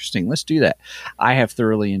sounds interesting. Let's do that. I have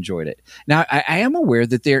thoroughly enjoyed it. Now, I am aware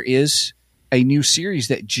that there is a new series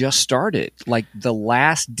that just started, like the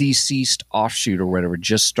last Deceased offshoot or whatever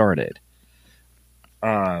just started.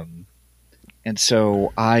 And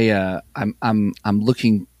so I'm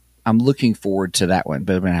looking forward to that one,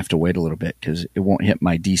 but I'm gonna have to wait a little bit because it won't hit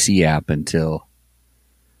my DC app until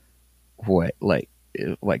like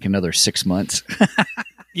another 6 months.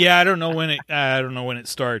 Yeah, I don't know when it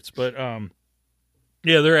starts, but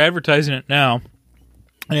they're advertising it now,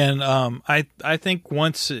 and I think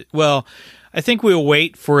I think we'll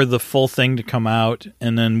wait for the full thing to come out,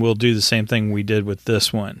 and then we'll do the same thing we did with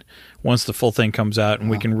this one. Once the full thing comes out and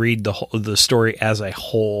we can read the story as a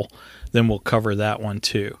whole, then we'll cover that one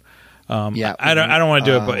too. I don't want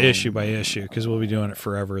to do it issue by issue because we'll be doing it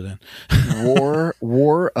forever then.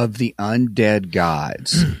 War of the Undead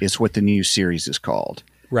Gods is what the new series is called.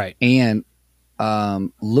 Right. And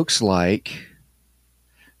looks like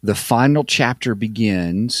the final chapter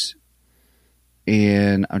begins,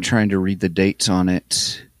 and I'm trying to read the dates on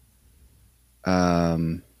it.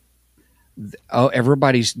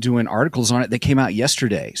 Everybody's doing articles on it. They came out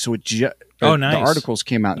yesterday. So nice. The articles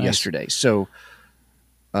came out yesterday. So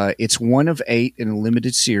it's one of 8 in a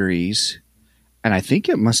limited series, and I think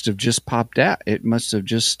it must have just popped out. It must have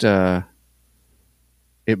just come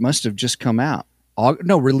out.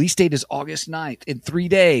 Release date is August 9th in 3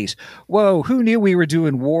 days. Whoa, who knew we were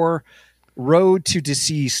doing Road to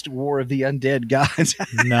Deceased, War of the Undead Gods?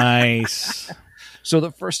 Nice. So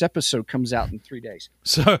the first episode comes out in 3 days.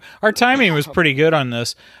 So our timing was pretty good on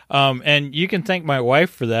this. And you can thank my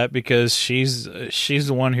wife for that because she's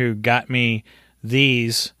the one who got me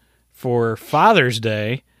these for Father's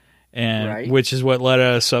Day, and which is what led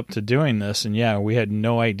us up to doing this. And we had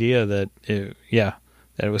no idea that it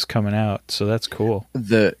was coming out. So that's cool.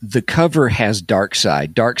 The cover has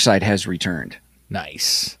Darkseid. Darkseid has returned.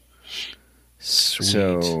 Nice. Sweet.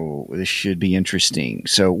 So this should be interesting.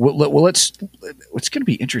 So it's going to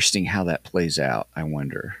be interesting how that plays out, I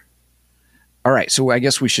wonder. All right, so I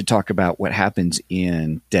guess we should talk about what happens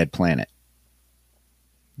in Dead Planet.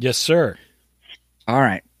 Yes, sir. All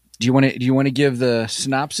right. Do you want to give the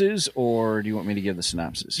synopsis, or do you want me to give the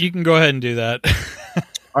synopsis? You can go ahead and do that.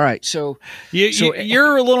 All right. So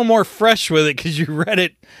you're a little more fresh with it because you read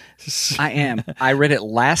it. I am. I read it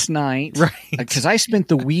last night, right? Because I spent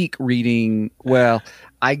the week reading. Well,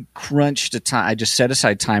 I crunched a time. I just set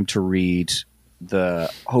aside time to read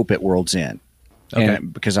the Hope at World's End,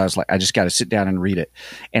 and because I was like, I just got to sit down and read it,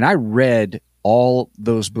 and I read all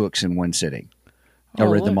those books in one sitting. I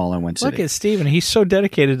read them all in one sitting. Look at Steven. He's so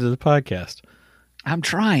dedicated to the podcast. I'm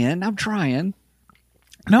trying.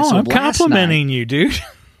 No, So I'm complimenting you, dude.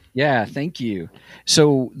 Yeah, thank you.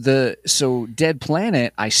 So Dead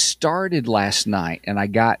Planet, I started last night and I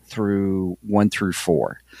got through 1 through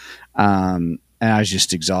 4. And I was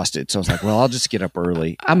just exhausted. So I was like, well, I'll just get up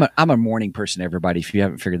early. I'm a morning person, everybody, if you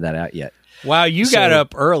haven't figured that out yet. Wow, you got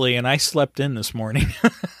up early and I slept in this morning.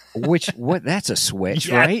 That's a switch,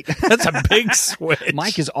 yeah, right? That's a big switch.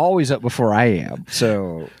 Mike is always up before I am.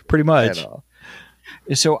 So pretty much.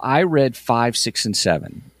 So I read 5, 6, and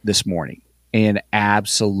 7 this morning and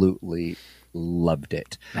absolutely loved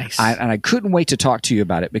it. Nice. And I couldn't wait to talk to you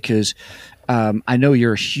about it because I know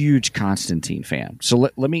you're a huge Constantine fan. So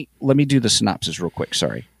let me do the synopsis real quick.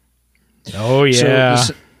 Sorry. Oh yeah.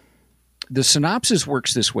 So the synopsis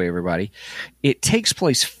works this way, everybody. It takes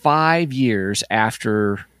place 5 years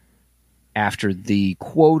after the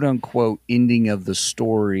quote unquote ending of the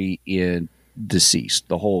story in Deceased,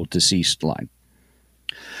 the whole Deceased line.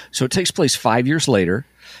 So it takes place 5 years later.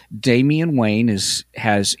 Damian Wayne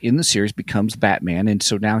has in the series becomes Batman, and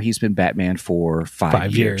so now he's been Batman for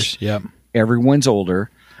 5 years. Yep. Everyone's older.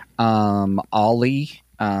 Oliver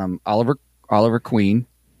Queen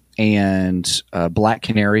and Black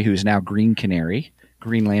Canary, who's now Green Canary,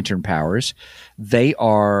 Green Lantern powers. They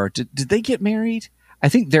are. Did they get married? I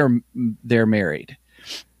think they're married.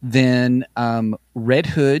 Then Red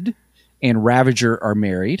Hood and Ravager are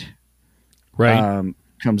married. Right.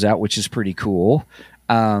 Comes out, which is pretty cool.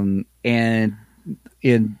 So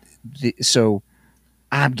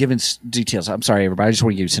I'm giving details. I'm sorry, everybody. I just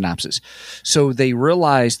want to give you a synopsis. So they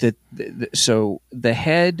realize that the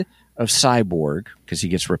head of Cyborg, because he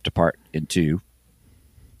gets ripped apart in two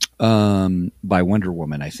by Wonder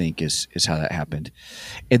Woman, I think is how that happened.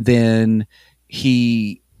 And then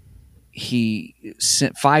he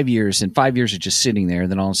sent 5 years, and 5 years of just sitting there.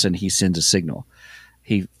 And then all of a sudden he sends a signal.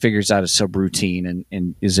 He figures out a subroutine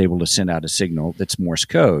and is able to send out a signal that's Morse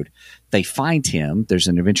code. They find him. There's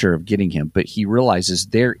an adventure of getting him, but he realizes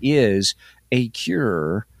there is a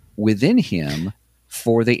cure within him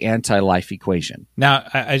for the anti-life equation. Now,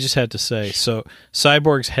 I just had to say, so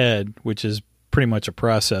Cyborg's head, which is pretty much a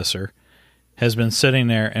processor, has been sitting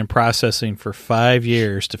there and processing for 5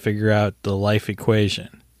 years to figure out the life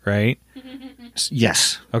equation, right?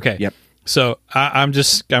 Yes. Okay. Yep. So I'm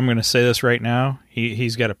going to say this right now.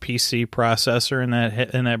 He's got a PC processor in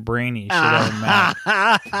that brain. He should have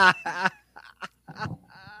math.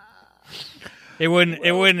 It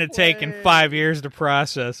wouldn't have taken 5 years to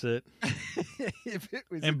process it.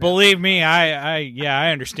 And believe me,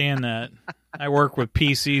 I understand that. I work with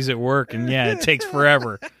PCs at work, and yeah, it takes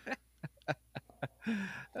forever.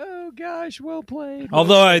 Oh gosh, well played.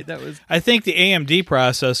 Although I think the AMD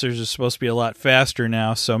processors are supposed to be a lot faster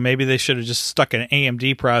now, so maybe they should have just stuck an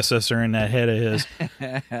AMD processor in that head of his.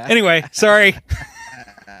 Anyway, sorry.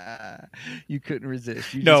 You couldn't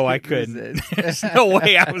resist. No, I couldn't. There's no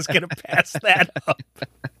way I was going to pass that up.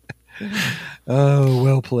 Oh,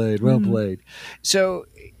 well played. Well played. So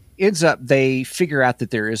ends up they figure out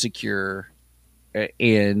that there is a cure,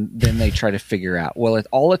 and then they try to figure out, well,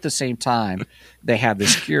 all at the same time, they have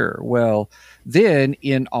this cure. Well, then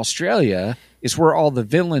in Australia is where all the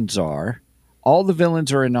villains are. All the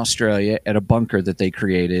villains are in Australia at a bunker that they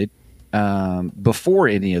created before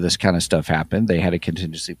any of this kind of stuff happened. They had a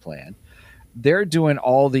contingency plan. They're doing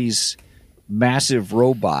all these massive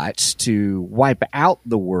robots to wipe out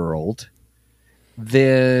the world.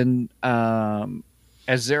 Then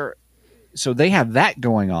so they have that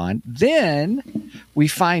going on. Then we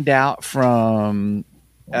find out from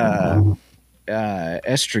Etrigan.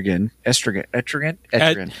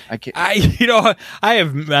 I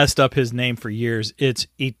have messed up his name for years. It's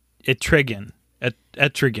Etrigan.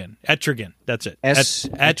 Etrigan. That's it.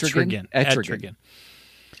 Etrigan.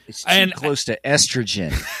 It's too close to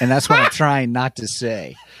estrogen, and that's what I'm trying not to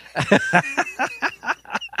say.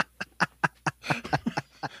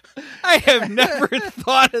 I have never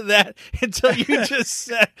thought of that until you just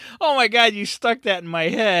said, oh my God, you stuck that in my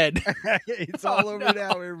head. It's all over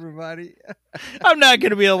now, everybody. I'm not going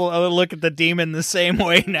to be able to look at the demon the same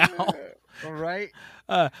way now. All right.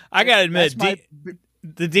 I got to admit,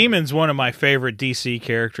 The Demon's one of my favorite DC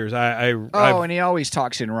characters. And he always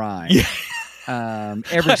talks in rhyme.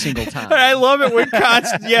 Every single time. I love it when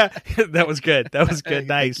Constantine. Yeah, that was good. That was good.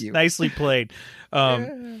 Nice, nicely played.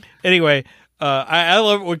 Anyway, I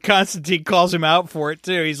love it when Constantine calls him out for it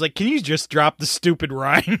too. He's like, "Can you just drop the stupid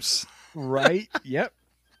rhymes?" Right. Yep.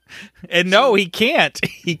 And no, he can't.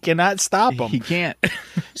 He cannot stop him. He can't.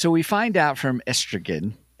 So we find out from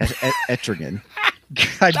Etrigan.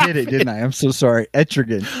 I did it, didn't I? I'm so sorry.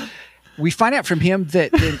 Etrigan. We find out from him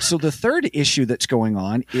that so the third issue that's going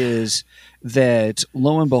on is that,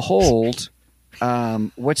 lo and behold,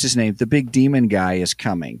 what's his name? The big demon guy is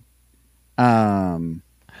coming. Hey,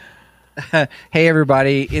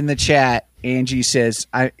 everybody in the chat. Angie says,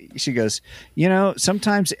 she goes,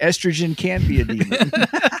 sometimes estrogen can be a demon.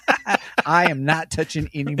 I am not touching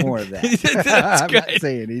any more of that. I'm not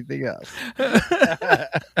saying anything else.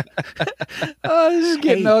 This is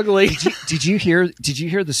getting ugly. Did you hear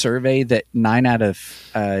the survey that 9 out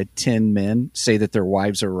of 10 men say that their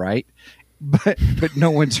wives are right? But no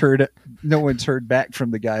one's heard back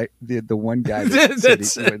from the guy, the one guy that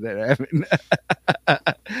said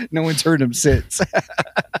that. No one's heard him since.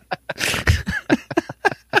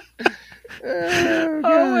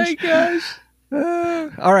 Oh my gosh.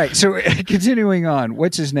 All right, so continuing on,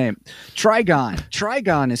 what's his name? Trigon.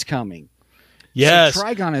 Trigon is coming. Yes, so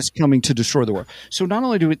Trigon is coming to destroy the world. So not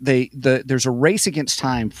only do there's a race against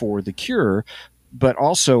time for the cure, but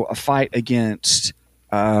also a fight against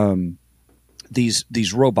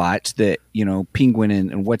these robots that Penguin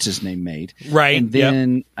and what's his name made. Right, and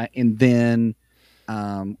then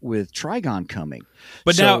with Trigon coming.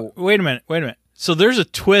 But now, wait a minute. So there's a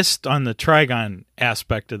twist on the Trigon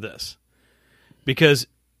aspect of this. Because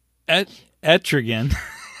Etrigan,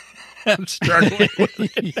 I'm struggling with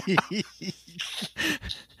it.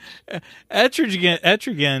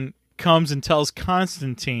 Etrigan comes and tells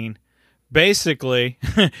Constantine, basically,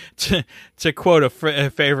 to quote a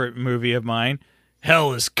favorite movie of mine,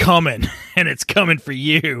 "Hell is coming, and it's coming for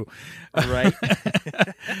you." Right.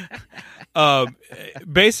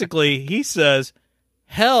 Basically, he says,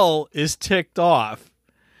 hell is ticked off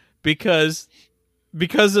because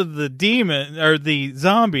of the demon or the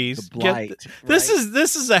zombies. The blight, this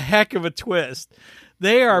is a heck of a twist.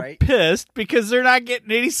 They are pissed because they're not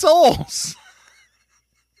getting any souls.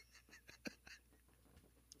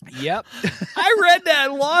 Yep. I read that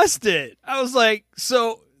and lost it. I was like,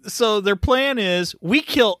 so their plan is we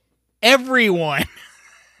kill everyone.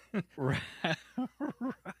 Right.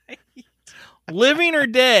 Living or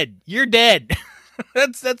dead. You're dead.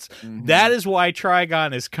 That is why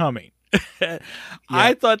Trigon is coming.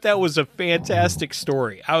 I thought that was a fantastic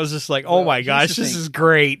story. I was just like, oh my gosh, this is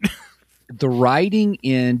great. The writing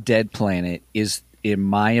in Dead Planet is, in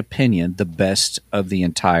my opinion, the best of the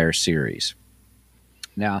entire series.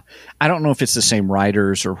 Now, I don't know if it's the same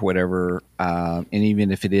writers or whatever, and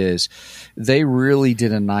even if it is, they really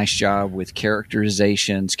did a nice job with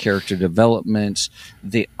characterizations, character developments,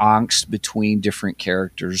 the angst between different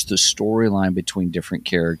characters, the storyline between different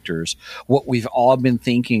characters, what we've all been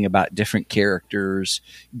thinking about different characters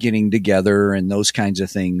getting together and those kinds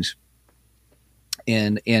of things.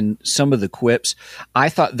 And some of the quips, I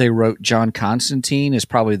thought they wrote John Constantine is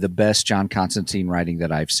probably the best John Constantine writing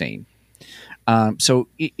that I've seen. So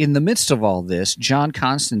in the midst of all this, John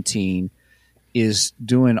Constantine is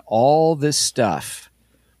doing all this stuff,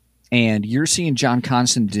 and you're seeing John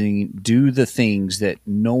Constantine do the things that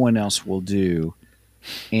no one else will do,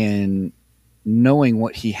 and knowing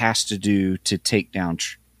what he has to do to take down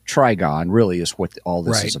Trigon really is what all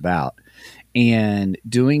this is about, and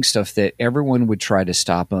doing stuff that everyone would try to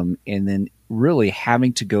stop him, and then really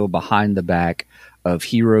having to go behind the back of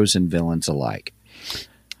heroes and villains alike.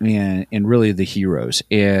 And really the heroes.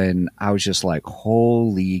 And I was just like,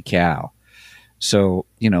 holy cow. So,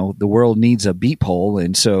 the world needs a beep hole.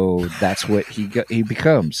 And so that's what he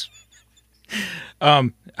becomes.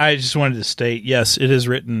 I just wanted to state, yes, it is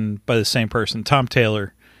written by the same person. Tom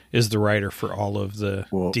Taylor is the writer for all of the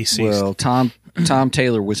DCs. Well, Tom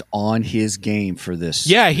Taylor was on his game for this.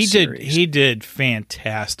 Yeah, he series. did. He did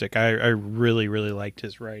fantastic. I really, really liked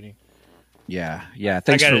his writing. Yeah.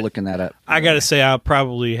 Thanks for looking that up. I got to say, I'll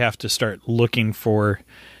probably have to start looking for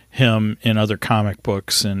him in other comic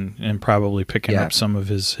books and probably picking up some of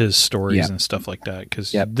his stories and stuff like that,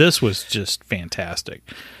 because this was just fantastic.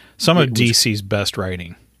 Some of DC's best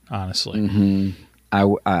writing, honestly. Mm-hmm.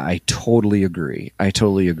 I totally agree.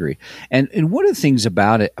 And one of the things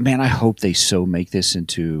about it, man, I hope they make this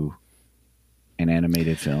into an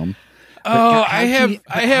animated film. Oh, I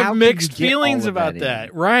have mixed feelings about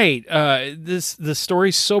that. Right. The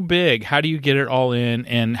story's so big. How do you get it all in,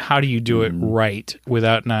 and how do you do it right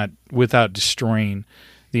without destroying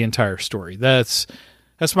the entire story? That's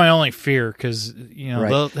my only fear, because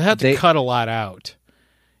they'll have to cut a lot out.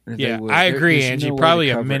 I agree, Angie. Probably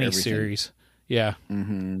a mini series. Yeah, a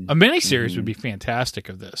miniseries would be fantastic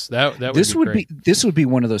of this. That would be great. This would be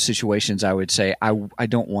one of those situations. I would say I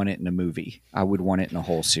don't want it in a movie. I would want it in a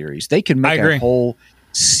whole series. They can make a whole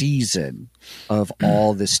season of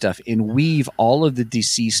all this stuff and weave all of the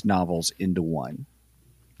deceased novels into one.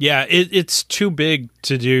 Yeah, it's too big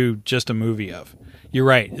to do just a movie of. You're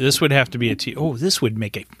right. This would have to be this would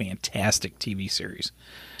make a fantastic TV series.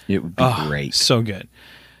 It would be great. So good.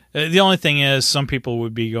 The only thing is, some people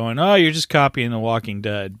would be going, "Oh, you're just copying The Walking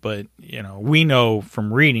Dead," but we know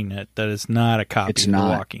from reading it that it's not a copy of The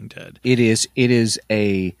Walking Dead. It is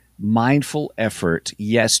a mindful effort,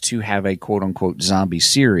 yes, to have a quote unquote zombie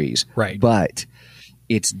series, right? But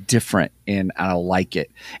it's different, and I like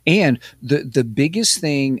it. And the biggest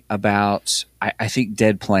thing about I think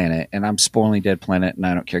Dead Planet, and I'm spoiling Dead Planet, and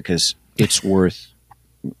I don't care because it's worth.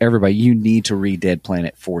 Everybody, you need to read Dead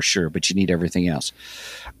Planet for sure, but you need everything else.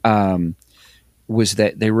 Was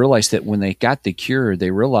that they realized that when they got the cure,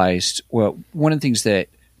 they realized, well, one of the things that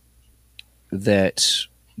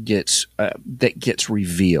gets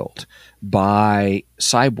revealed by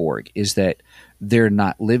Cyborg is that they're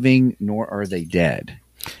not living nor are they dead,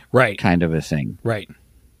 right? Kind of a thing, right?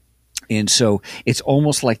 And so it's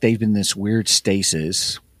almost like they've been in this weird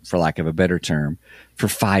stasis, for lack of a better term, for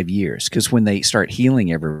 5 years. Because when they start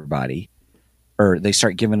healing everybody, or they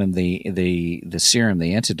start giving them the serum,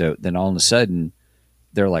 the antidote, then all of a sudden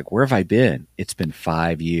they're like, "Where have I been? It's been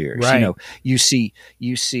 5 years." Right. You see.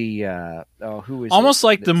 Who is almost it?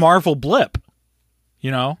 like the Marvel blip,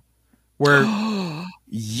 where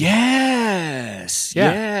yes,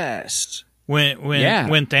 yeah. yes. When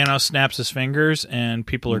Thanos snaps his fingers and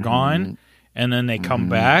people are gone, and then they come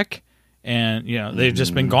back, and they've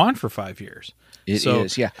just been gone for 5 years. It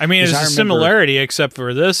is, yeah. I mean, there's a similarity, except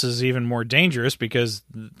for this is even more dangerous because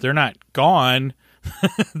they're not gone;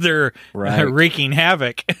 they're wreaking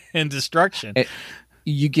havoc and destruction.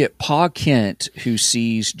 You get Pa Kent, who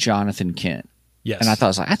sees Jonathan Kent. Yes, and I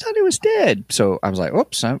thought he was dead. So I was like,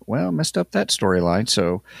 "Oops, messed up that storyline."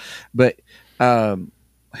 So, but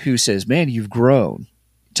who says, "Man, you've grown."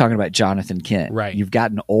 Talking about Jonathan Kent, right? You've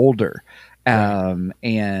gotten older.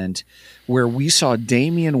 And where we saw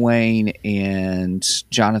Damian Wayne and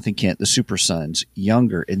Jonathan Kent, the Super Sons,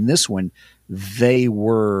 younger, in this one, they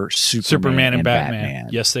were Superman and Batman.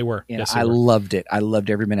 Yes, they were. And yes, I loved it. I loved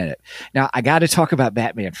every minute of it. Now, I got to talk about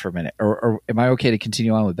Batman for a minute. Or am I okay to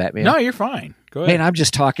continue on with Batman? No, you're fine. Go ahead. Man, I'm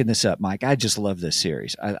just talking this up, Mike. I just love this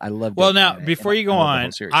series. I love it. Well, now, before you go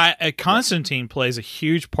on, Constantine plays a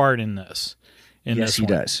huge part in this. Yes, he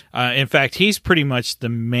does. In fact, he's pretty much the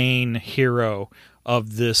main hero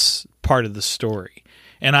of this part of the story.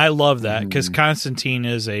 And I love that because Constantine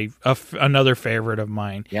is another favorite of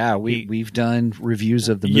mine. Yeah, we've done reviews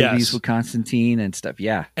of the movies with Constantine and stuff.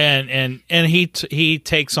 Yeah, and he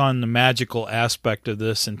takes on the magical aspect of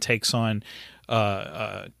this and takes on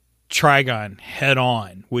Trigon head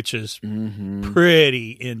on, which is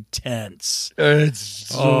pretty intense. It's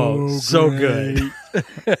so good.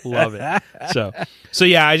 Love it. So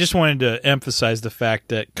yeah, I just wanted to emphasize the fact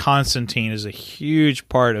that Constantine is a huge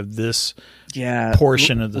part of this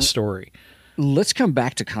portion of the story. Let's come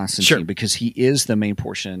back to Constantine because he is the main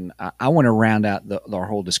portion. I want to round out our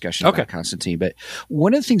whole discussion about Constantine. But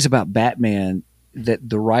one of the things about Batman that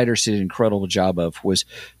the writers did an incredible job of was,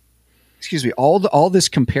 all this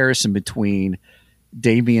comparison between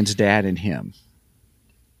Damian's dad and him.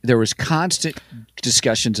 There was constant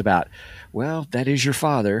discussions about, well, that is your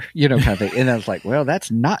father, kind of thing. And I was like, well,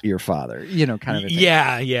 that's not your father, kind of a thing.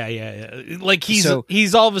 Yeah. Like he's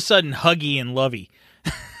all of a sudden huggy and lovey.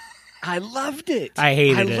 I loved it. I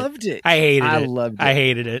hated it. I loved it. I hated it. I loved it. I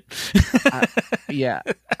hated it.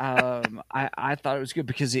 I thought it was good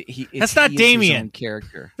because that's not Damian. His own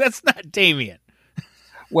character. That's not Damian.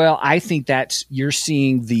 Well, I think you're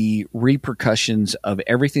seeing the repercussions of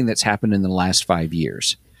everything that's happened in the last 5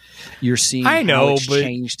 years. You're seeing how it's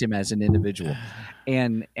changed him as an individual.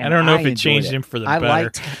 And I don't know if it changed him for the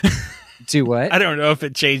better. Do what? I don't know if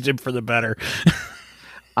it changed him for the better.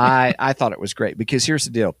 I thought it was great because here's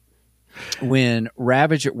the deal. When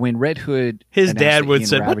Red Hood, his dad would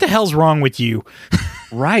say, "What the hell's wrong with you?"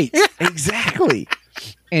 Right, exactly.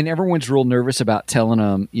 And everyone's real nervous about telling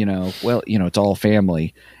him, it's all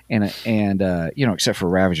family. and except for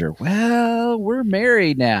Ravager, well, we're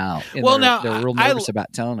married now. And they're real nervous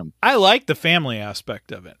about telling him. I like the family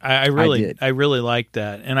aspect of it. I really like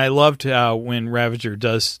that, and I loved how when Ravager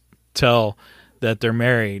does tell that they're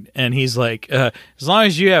married, and he's like, as long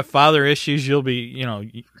as you have father issues, you'll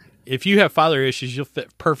be, if you have father issues, you'll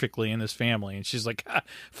fit perfectly in this family. And she's like,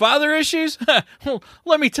 father issues? Well,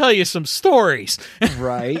 let me tell you some stories.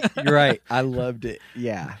 Right. You're right. I loved it.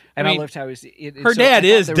 Yeah. And I loved how her dad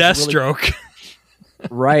is Deathstroke.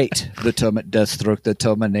 Right. The Deathstroke, the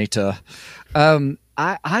Terminator.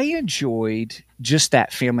 I enjoyed just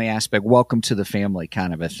that family aspect, welcome to the family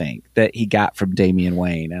kind of a thing that he got from Damian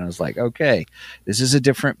Wayne. And I was like, okay, this is a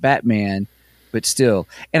different Batman, but still.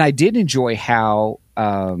 And I did enjoy how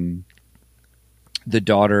the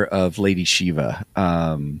daughter of Lady Shiva,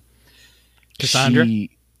 Cassandra,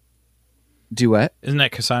 duet. Isn't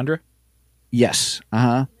that Cassandra? Yes.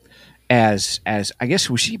 As I guess,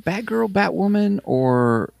 was she Batgirl, Batwoman,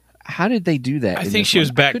 or how did they do that? I think she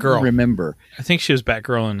was Batgirl. Remember? I think she was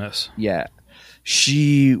Batgirl in this. Yeah,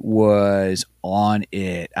 she was on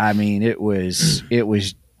it. I mean, it was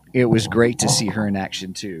great to see her in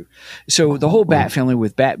action too. So the whole Bat family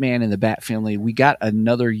with Batman and the Bat family, we got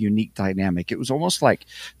another unique dynamic. It was almost like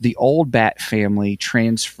the old Bat family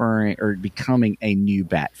transferring or becoming a new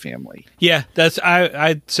Bat family. Yeah,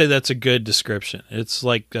 I'd say that's a good description. It's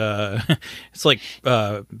like Bat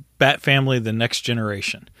family, the next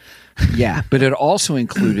generation. Yeah, but it also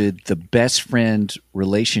included the best friend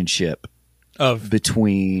relationship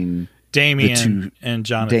between Damian and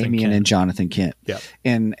Jonathan Kent. Yeah.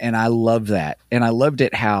 And I love that. And I loved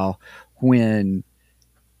it how when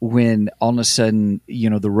all of a sudden,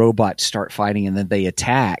 the robots start fighting and then they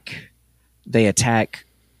attack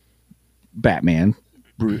Batman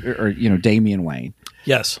or Damian Wayne.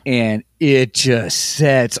 Yes. And it just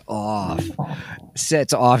sets off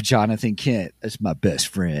Jonathan Kent as my best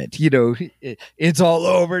friend. It's all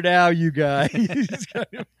over now, you guys.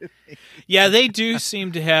 Yeah, they do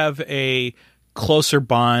seem to have a closer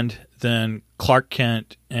bond than Clark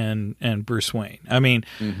Kent and Bruce Wayne. I mean,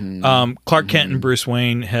 Clark Kent and Bruce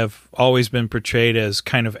Wayne have always been portrayed as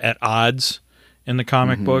kind of at odds in the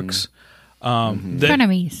comic books.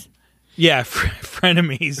 Frenemies. Yeah,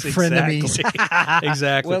 frenemies. Exactly.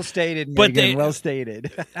 Exactly. Well stated, Megan. Well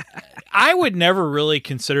stated. I would never really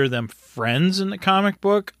consider them friends in the comic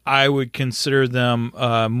book. I would consider them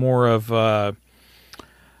more of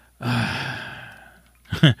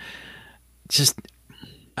just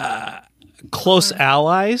close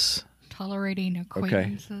allies. Tolerating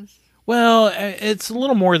acquaintances. Okay. Well, it's a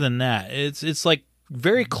little more than that. It's like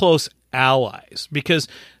very close allies because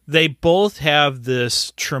they both have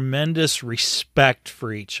this tremendous respect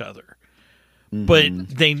for each other, but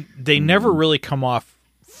they never really come off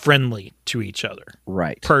friendly to each other,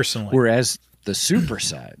 right? Personally, whereas the Super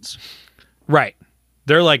Sides, right,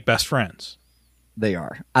 they're like best friends. They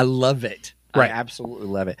are. I love it. Right. I absolutely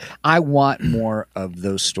love it. I want more of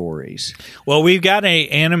those stories. Well, we've got an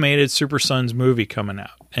animated Super Sons movie coming out,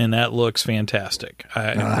 and that looks fantastic.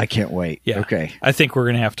 I can't wait. Yeah. Okay. I think we're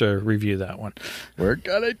going to have to review that one. We're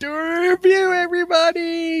going to do a review,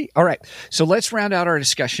 everybody. All right. So let's round out our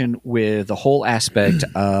discussion with the whole aspect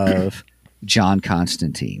of John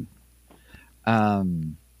Constantine.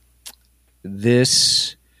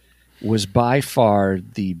 This was by far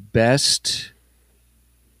the best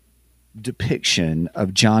depiction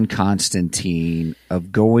of John Constantine,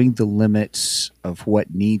 of going the limits of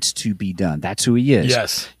what needs to be done. That's who he is.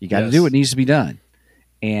 Yes. You got to do what needs to be done.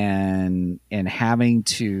 And having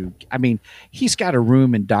to, I mean, he's got a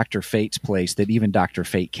room in Dr. Fate's place that even Dr.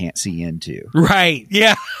 Fate can't see into. Right.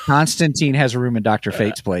 Yeah. Constantine has a room in Dr.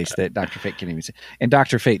 Fate's place that Dr. Fate can't even see. And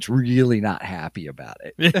Dr. Fate's really not happy about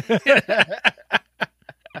it.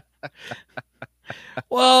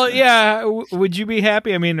 Well, yeah. Would you be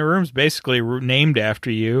happy? I mean, the room's basically named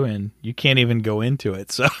after you, and you can't even go into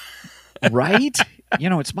it. So, right?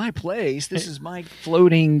 It's my place. This is my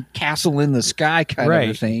floating castle in the sky kind of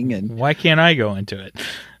a thing. And why can't I go into it?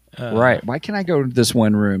 Right? Why can't I go to this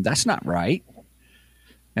one room? That's not right.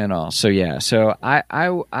 And all. So yeah. So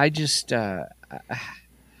I just it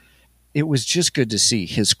was just good to see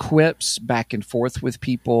his quips back and forth with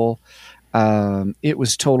people. It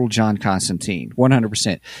was total John Constantine,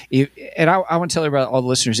 100%. And I want to tell everybody, all the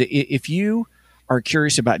listeners, if you are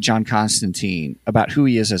curious about John Constantine, about who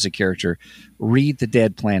he is as a character, read the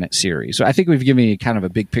Dead Planet series. So I think we've given you kind of a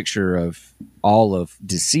big picture of all of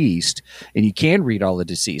Deceased, and you can read all of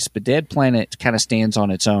Deceased, but Dead Planet kind of stands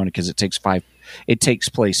on its own because it takes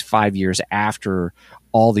place 5 years after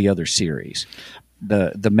all the other series,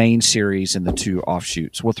 the main series and the two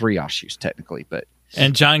offshoots. Well, 3 offshoots technically, but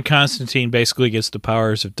And John Constantine basically gets the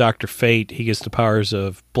powers of Dr. Fate. He gets the powers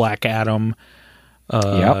of Black Adam.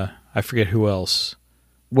 I forget who else.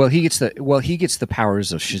 Well, he gets the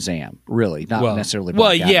powers of Shazam, really, not necessarily.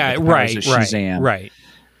 Black Adam, but the powers of Shazam, right.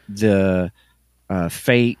 The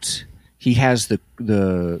Fate. He has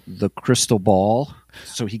the crystal ball,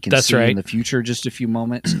 so he can see in the future just a few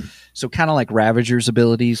moments. So kind of like Ravager's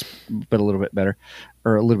abilities, but a little bit better,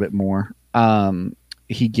 or a little bit more.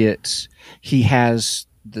 He has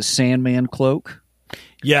the Sandman cloak.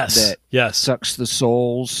 Yes. Sucks the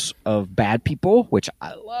souls of bad people, which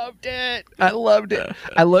I loved it. I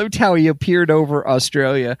loved how he appeared over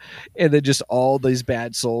Australia, and then just all these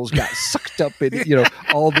bad souls got sucked up in,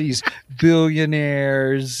 all these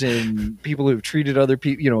billionaires and people who've treated other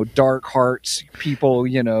people, dark hearts people,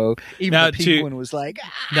 even now the penguin was like.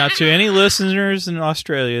 Now, to any listeners in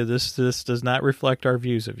Australia, this does not reflect our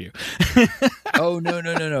views of you. Oh,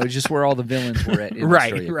 no. Just where all the villains were at in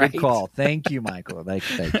Australia. Right. Good call. Thank you, Michael.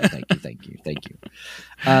 Thank you.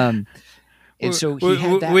 And so he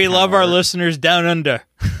had that we power. love our listeners down under.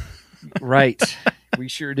 Right. We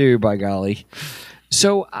sure do, by golly.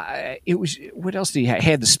 So it was. What else did he have? He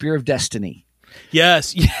had the Spear of Destiny.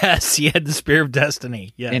 Yes. He had the Spear of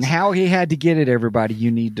Destiny. Yes. And how he had to get it, everybody,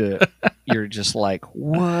 you're just like,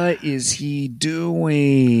 what is he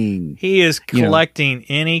doing? He is collecting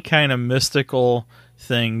any kind of mystical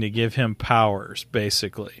thing to give him powers,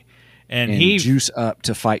 basically. And he juice up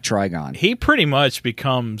to fight Trigon. He pretty much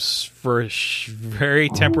becomes, for a very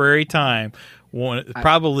temporary time,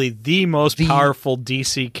 probably the most powerful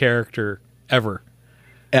DC character ever.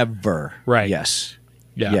 Ever. Right. Yes.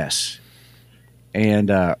 Yeah. Yes. And,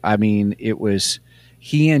 it was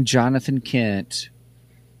he and Jonathan Kent.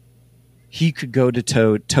 He could go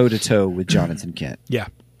toe to toe with Jonathan Kent. Yeah.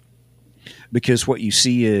 Because what you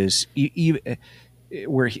see is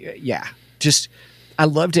I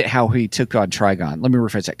loved it how he took on Trigon. Let me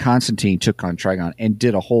rephrase that. Constantine took on Trigon and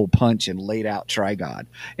did a whole punch and laid out Trigon.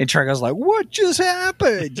 And Trigon's like, what just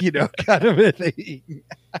happened? Kind of a thing.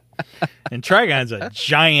 And Trigon's a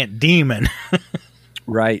giant demon.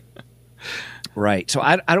 Right. So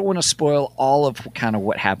I don't want to spoil all of kind of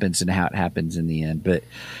what happens and how it happens in the end, but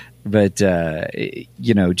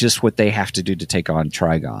just what they have to do to take on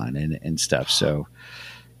Trigon and stuff. So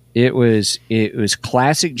it was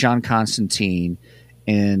classic John Constantine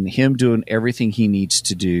and him doing everything he needs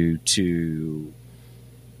to do to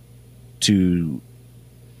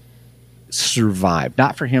survive.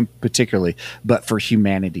 Not for him particularly, but for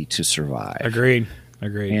humanity to survive. Agreed.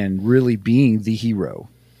 And really being the hero.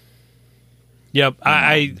 Yep,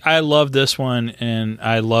 I love this one, and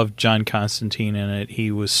I love John Constantine in it. He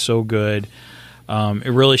was so good.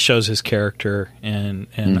 It really shows his character, and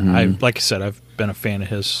like I said, I've been a fan of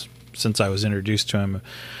his since I was introduced to him,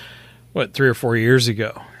 3 or 4 years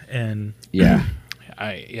ago, and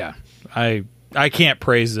I can't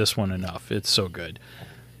praise this one enough. It's so good.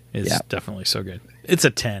 It's definitely so good. It's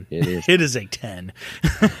a 10. It is. It is a 10.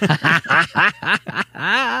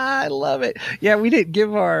 I love it. Yeah, we didn't give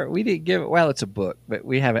it. Well, it's a book, but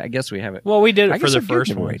we have it. I guess we have it. Well, we did it for the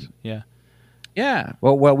first one. Yeah. Yeah.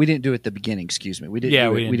 Well, we didn't do it at the beginning. Excuse me. We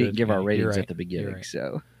didn't. We didn't give our ratings at the beginning. Right.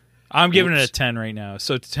 So I'm giving it a 10 right now.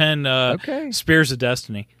 So 10. Okay. Spears of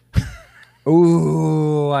Destiny.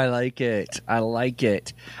 Ooh, I like it.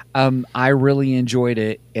 I really enjoyed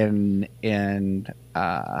it, and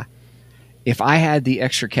if I had the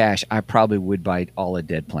extra cash, I probably would buy all of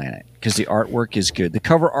Dead Planet because the artwork is good. The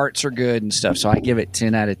cover arts are good and stuff. So I give it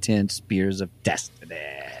 10 out of 10 Spears of Destiny.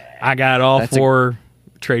 I got all 4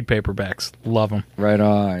 trade paperbacks. Love them. Right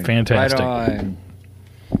on. Fantastic. Right on.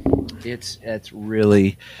 It's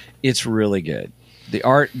really good.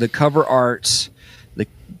 The cover arts, the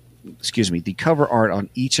cover art on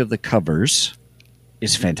each of the covers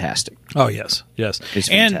is fantastic. Oh yes. It's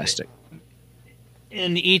fantastic.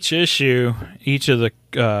 In each issue, each of the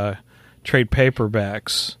trade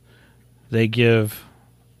paperbacks, they give.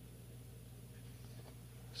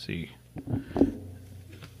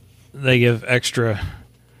 They give extra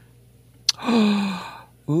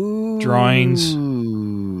drawings.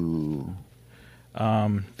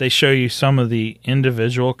 They show you some of the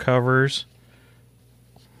individual covers.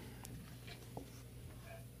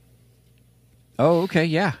 Oh, okay,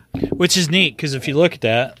 yeah. Which is neat because if you look at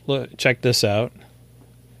that, check this out.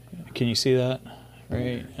 Can you see that?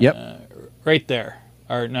 Right. Yep. Right there,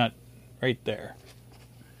 or not? Right there.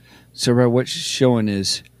 So, what's showing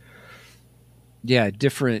is,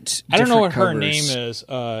 different. I don't know what covers. her name is,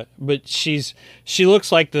 but she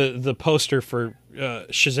looks like the poster for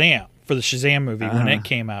Shazam for the Shazam movie when it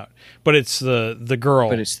came out. But it's the girl.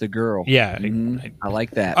 But it's the girl. Yeah. I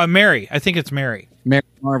like that. Mary. I think it's Mary. Mary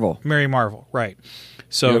Marvel. Mary Marvel, right.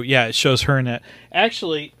 So, yeah, it shows her in that.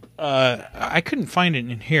 Actually, I couldn't find it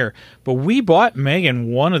in here, but we bought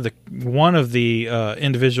Megan one of the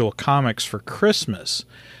individual comics for Christmas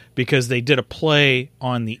because they did a play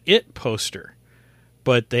on the It poster,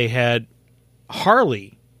 but they had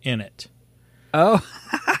Harley in it. Oh.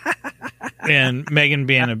 And Megan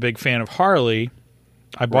being a big fan of Harley,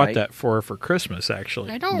 I bought that for her for Christmas, actually.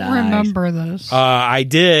 I don't remember this. I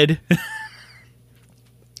did.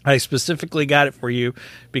 I specifically got it for you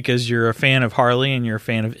because you're a fan of Harley and you're a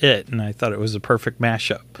fan of It, and I thought it was a perfect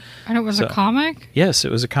mashup. And it was a comic? Yes,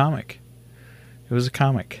 it was a comic. It was a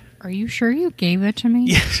comic. Are you sure you gave it to me?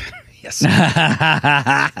 Yes. Yes.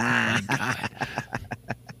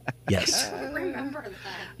 Yes. I remember that.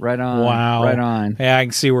 Right on. Wow. Right on. Yeah, I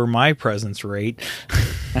can see where my presents rate.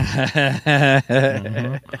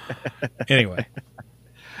 Anyway.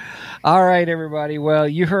 All right, everybody. Well,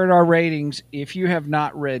 you heard our ratings. If you have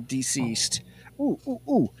not read Deceased,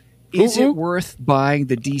 is it worth buying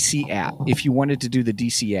the DC app if you wanted to do the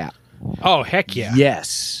DC app? Oh, heck yeah.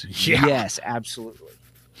 Yes. Yeah. Yes, absolutely.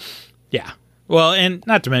 Yeah. Well, and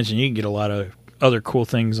not to mention, you can get a lot of other cool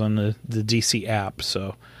things on the DC app.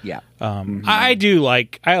 So, yeah. I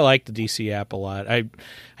like the DC app a lot.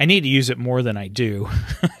 I need to use it more than I do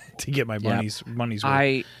to get my money's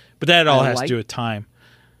worth. But that all has to do with time.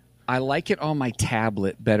 I like it on my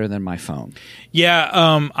tablet better than my phone.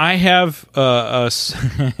 Yeah, I have oh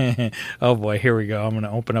boy, here we go. I'm going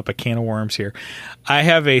to open up a can of worms here. I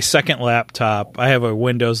have a second laptop. I have a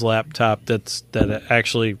Windows laptop that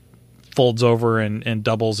actually folds over and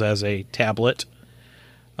doubles as a tablet.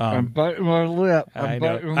 I'm biting my lip. I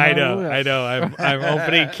know. I'm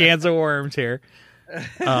opening cans of worms here.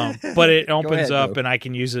 But it opens up and I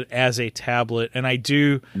can use it as a tablet, and I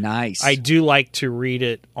do like to read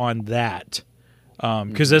it on that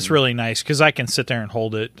because that's really nice because I can sit there and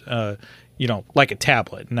hold it like a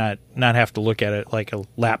tablet, not have to look at it like a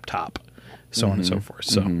laptop, so on and so forth.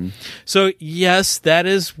 So yes, that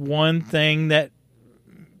is one thing that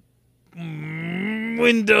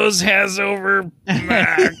Windows has over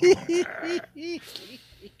Mac.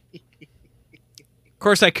 Of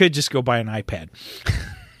course, I could just go buy an iPad.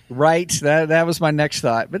 Right. That was my next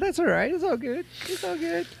thought. But that's all right. It's all good.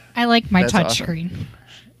 I like my touchscreen. Awesome.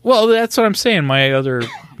 Well, that's what I'm saying. My other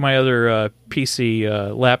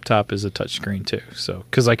PC laptop is a touchscreen too. So,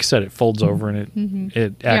 because like I said, it folds over and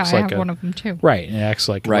it acts like I have one of them too. Right. It acts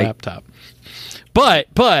like a laptop. But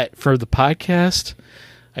for the podcast,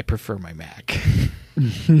 I prefer my Mac.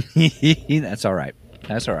 That's all right.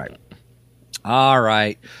 All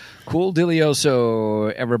right. Cool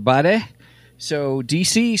dealioso, everybody. So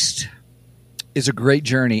Deceased is a great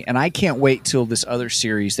journey, and I can't wait till this other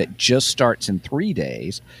series that just starts in 3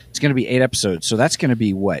 days. It's going to be 8 episodes, so that's going to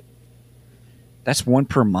be what? That's one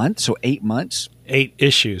per month, so 8 months? 8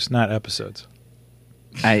 issues, not episodes.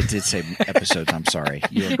 I did say episodes. I'm sorry.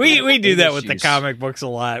 We do that with the comic books a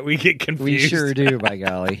lot. We get confused. We sure do, by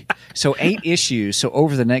golly. So 8 issues. So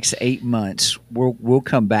over the next 8 months, we'll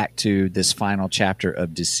come back to this final chapter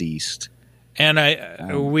of Deceased.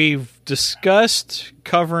 And we've discussed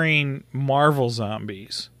covering Marvel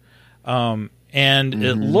Zombies, and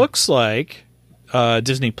it looks like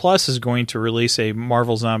Disney Plus is going to release a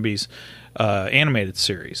Marvel Zombies animated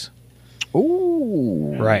series.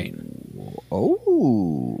 Ooh, right.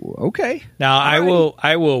 Oh, okay. Now I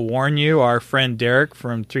will warn you. Our friend Derek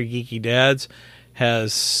from Three Geeky Dads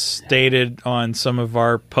has stated on some of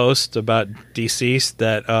our posts about Deceased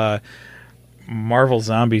that Marvel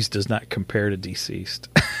Zombies does not compare to Deceased.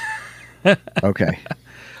 Okay.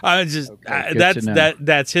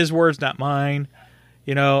 That's his words, not mine.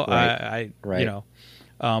 Right.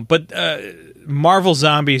 But Marvel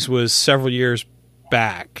Zombies was several years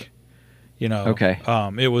back. Okay.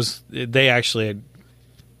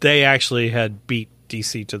 They actually had beat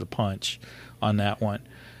DC to the punch on that one.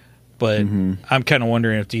 But I'm kind of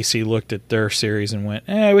wondering if DC looked at their series and went,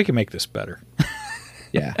 we can make this better.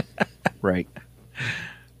 Yeah. Right.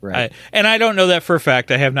 And I don't know that for a fact.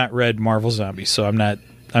 I have not read Marvel Zombies, so I'm not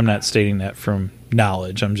stating that from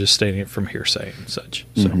knowledge. I'm just stating it from hearsay and such.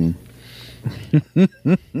 So.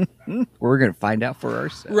 We're going to find out for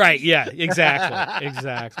ourselves. Right, yeah,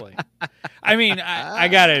 exactly. I mean, I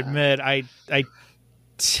got to admit, I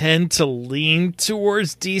tend to lean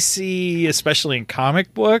towards DC, especially in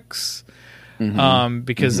comic books,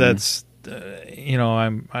 because that's,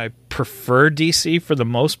 I prefer DC for the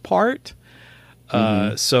most part.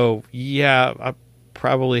 So, yeah, I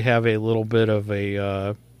probably have a little bit of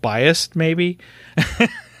a bias, maybe.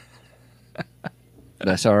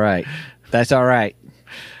 That's all right. That's all right.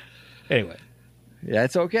 Anyway.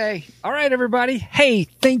 That's okay. All right, everybody. Hey,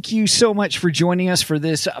 thank you so much for joining us for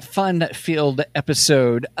this fun-filled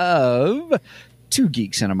episode of Two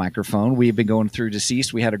Geeks and a Microphone. We've been going through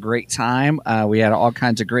Deceased. We had a great time. We had all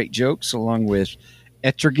kinds of great jokes along with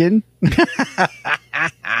Etrigan.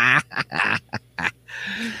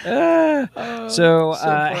 Hey,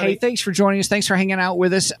 thanks for joining us. Thanks for hanging out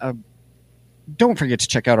with us. Don't forget to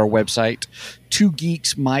check out our website,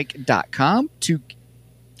 twogeeksmike.com.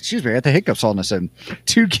 Excuse me, I got the hiccups all of a sudden.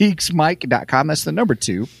 twogeeksmike.com. That's the number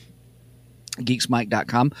 2.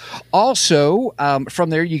 geeksmike.com. Also, from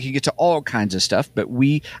there you can get to all kinds of stuff, but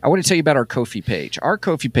I want to tell you about our Ko-fi page. Our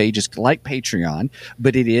Ko-fi page is like Patreon,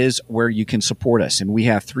 but it is where you can support us, and we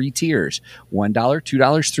have 3 tiers: $1, $2,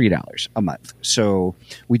 $3 a month. So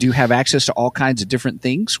we do have access to all kinds of different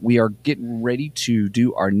things. We are getting ready to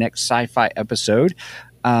do our next sci-fi episode,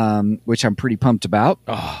 which I'm pretty pumped about.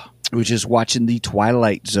 Which is watching the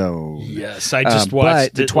Twilight Zone. Yes, I just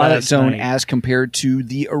watched the Twilight Zone as compared to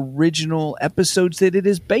the original episodes that it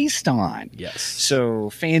is based on. Yes. So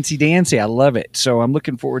fancy dancy. I love it. So I'm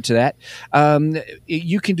looking forward to that.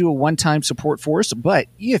 You can do a one-time support for us, but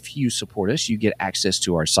if you support us, you get access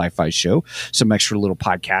to our sci-fi show, some extra little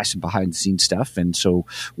podcasts and behind-the-scenes stuff. And so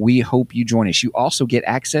we hope you join us. You also get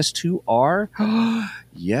access to our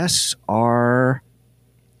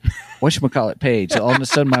whatchamacallit page. All of a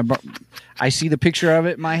sudden, I see the picture of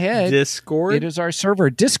it in my head. Discord? It is our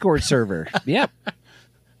Discord server. Yep.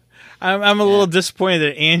 I'm a little disappointed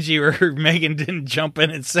that Angie or Megan didn't jump in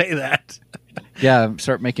and say that. Yeah,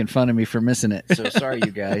 start making fun of me for missing it. So sorry,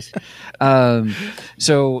 you guys.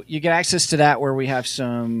 So you get access to that where we have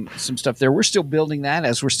some stuff there. We're still building that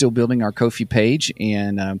as we're still building our Ko-fi page.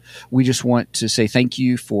 And we just want to say thank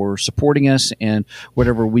you for supporting us, and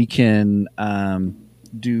whatever we can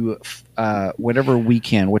do, whatever we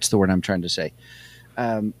can. What's the word I'm trying to say?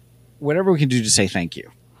 Whatever we can do to say thank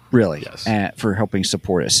you, really, yes. For helping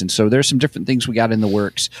support us. And so there's some different things we got in the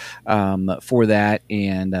works for that.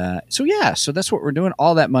 And so that's what we're doing.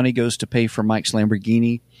 All that money goes to pay for Mike's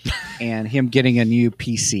Lamborghini and him getting a new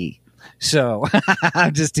PC. So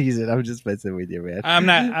I'm just teasing. I'm just messing with you, man. I'm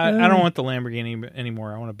not. I don't want the Lamborghini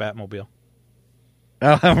anymore. I want a Batmobile.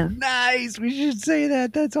 Oh, nice. We should say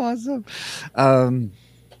that. That's awesome.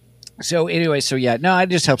 So anyway, it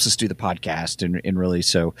just helps us do the podcast and really,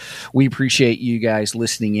 so we appreciate you guys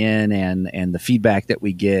listening in and the feedback that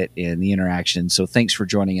we get and the interaction. So thanks for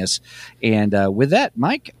joining us. And with that,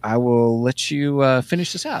 Mike, I will let you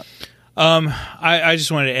finish this out. I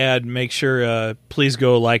just wanted to add, make sure, please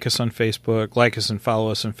go like us on Facebook, like us and follow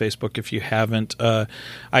us on Facebook if you haven't.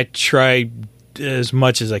 I try as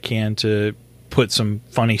much as I can to put some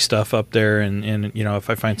funny stuff up there, and if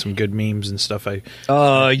I find some good memes and stuff, you're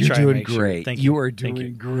doing great. Sure. You are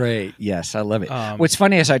doing great. Yes, I love it. What's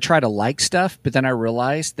funny is I try to like stuff, but then I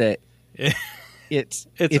realize that it's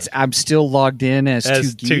I'm still logged in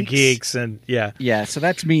as two geeks, and yeah. So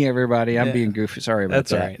that's me, everybody. I'm being goofy. Sorry about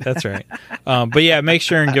that. That's all right. But yeah, make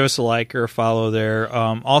sure and give us a like or a follow there.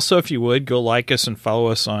 Also, if you would, go like us and follow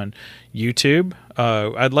us on YouTube.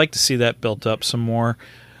 I'd like to see that built up some more.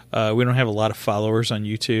 We don't have a lot of followers on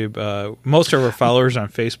YouTube. Most of our followers on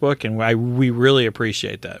Facebook, and we really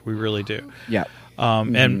appreciate that. We really do. Yeah.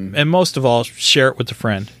 And most of all, share it with a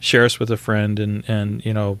friend. Share us with a friend,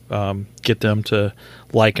 and get them to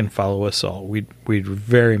like and follow us all. We'd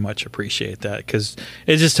very much appreciate that, because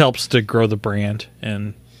it just helps to grow the brand,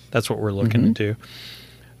 and that's what we're looking to do.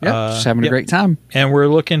 Yeah, just having a great time, and we're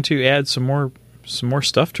looking to add some more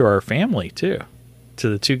stuff to our family too, to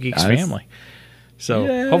the Two Geeks family. So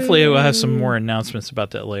hopefully we'll have some more announcements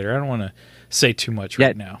about that later. I don't want to say too much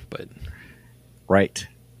right now, but But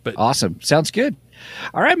awesome. Sounds good.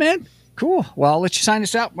 All right, man. Cool. Well, I'll let you sign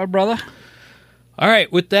us out, my brother. All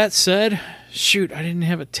right. With that said, shoot, I didn't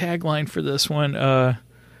have a tagline for this one. I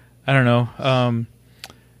don't know.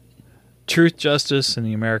 Truth, justice, and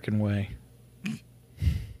the American way.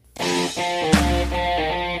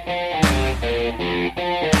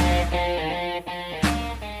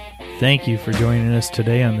 Thank you for joining us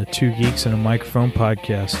today on the Two Geeks and a Microphone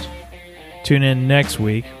podcast. Tune in next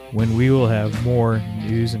week when we will have more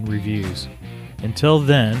news and reviews. Until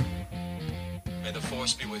then,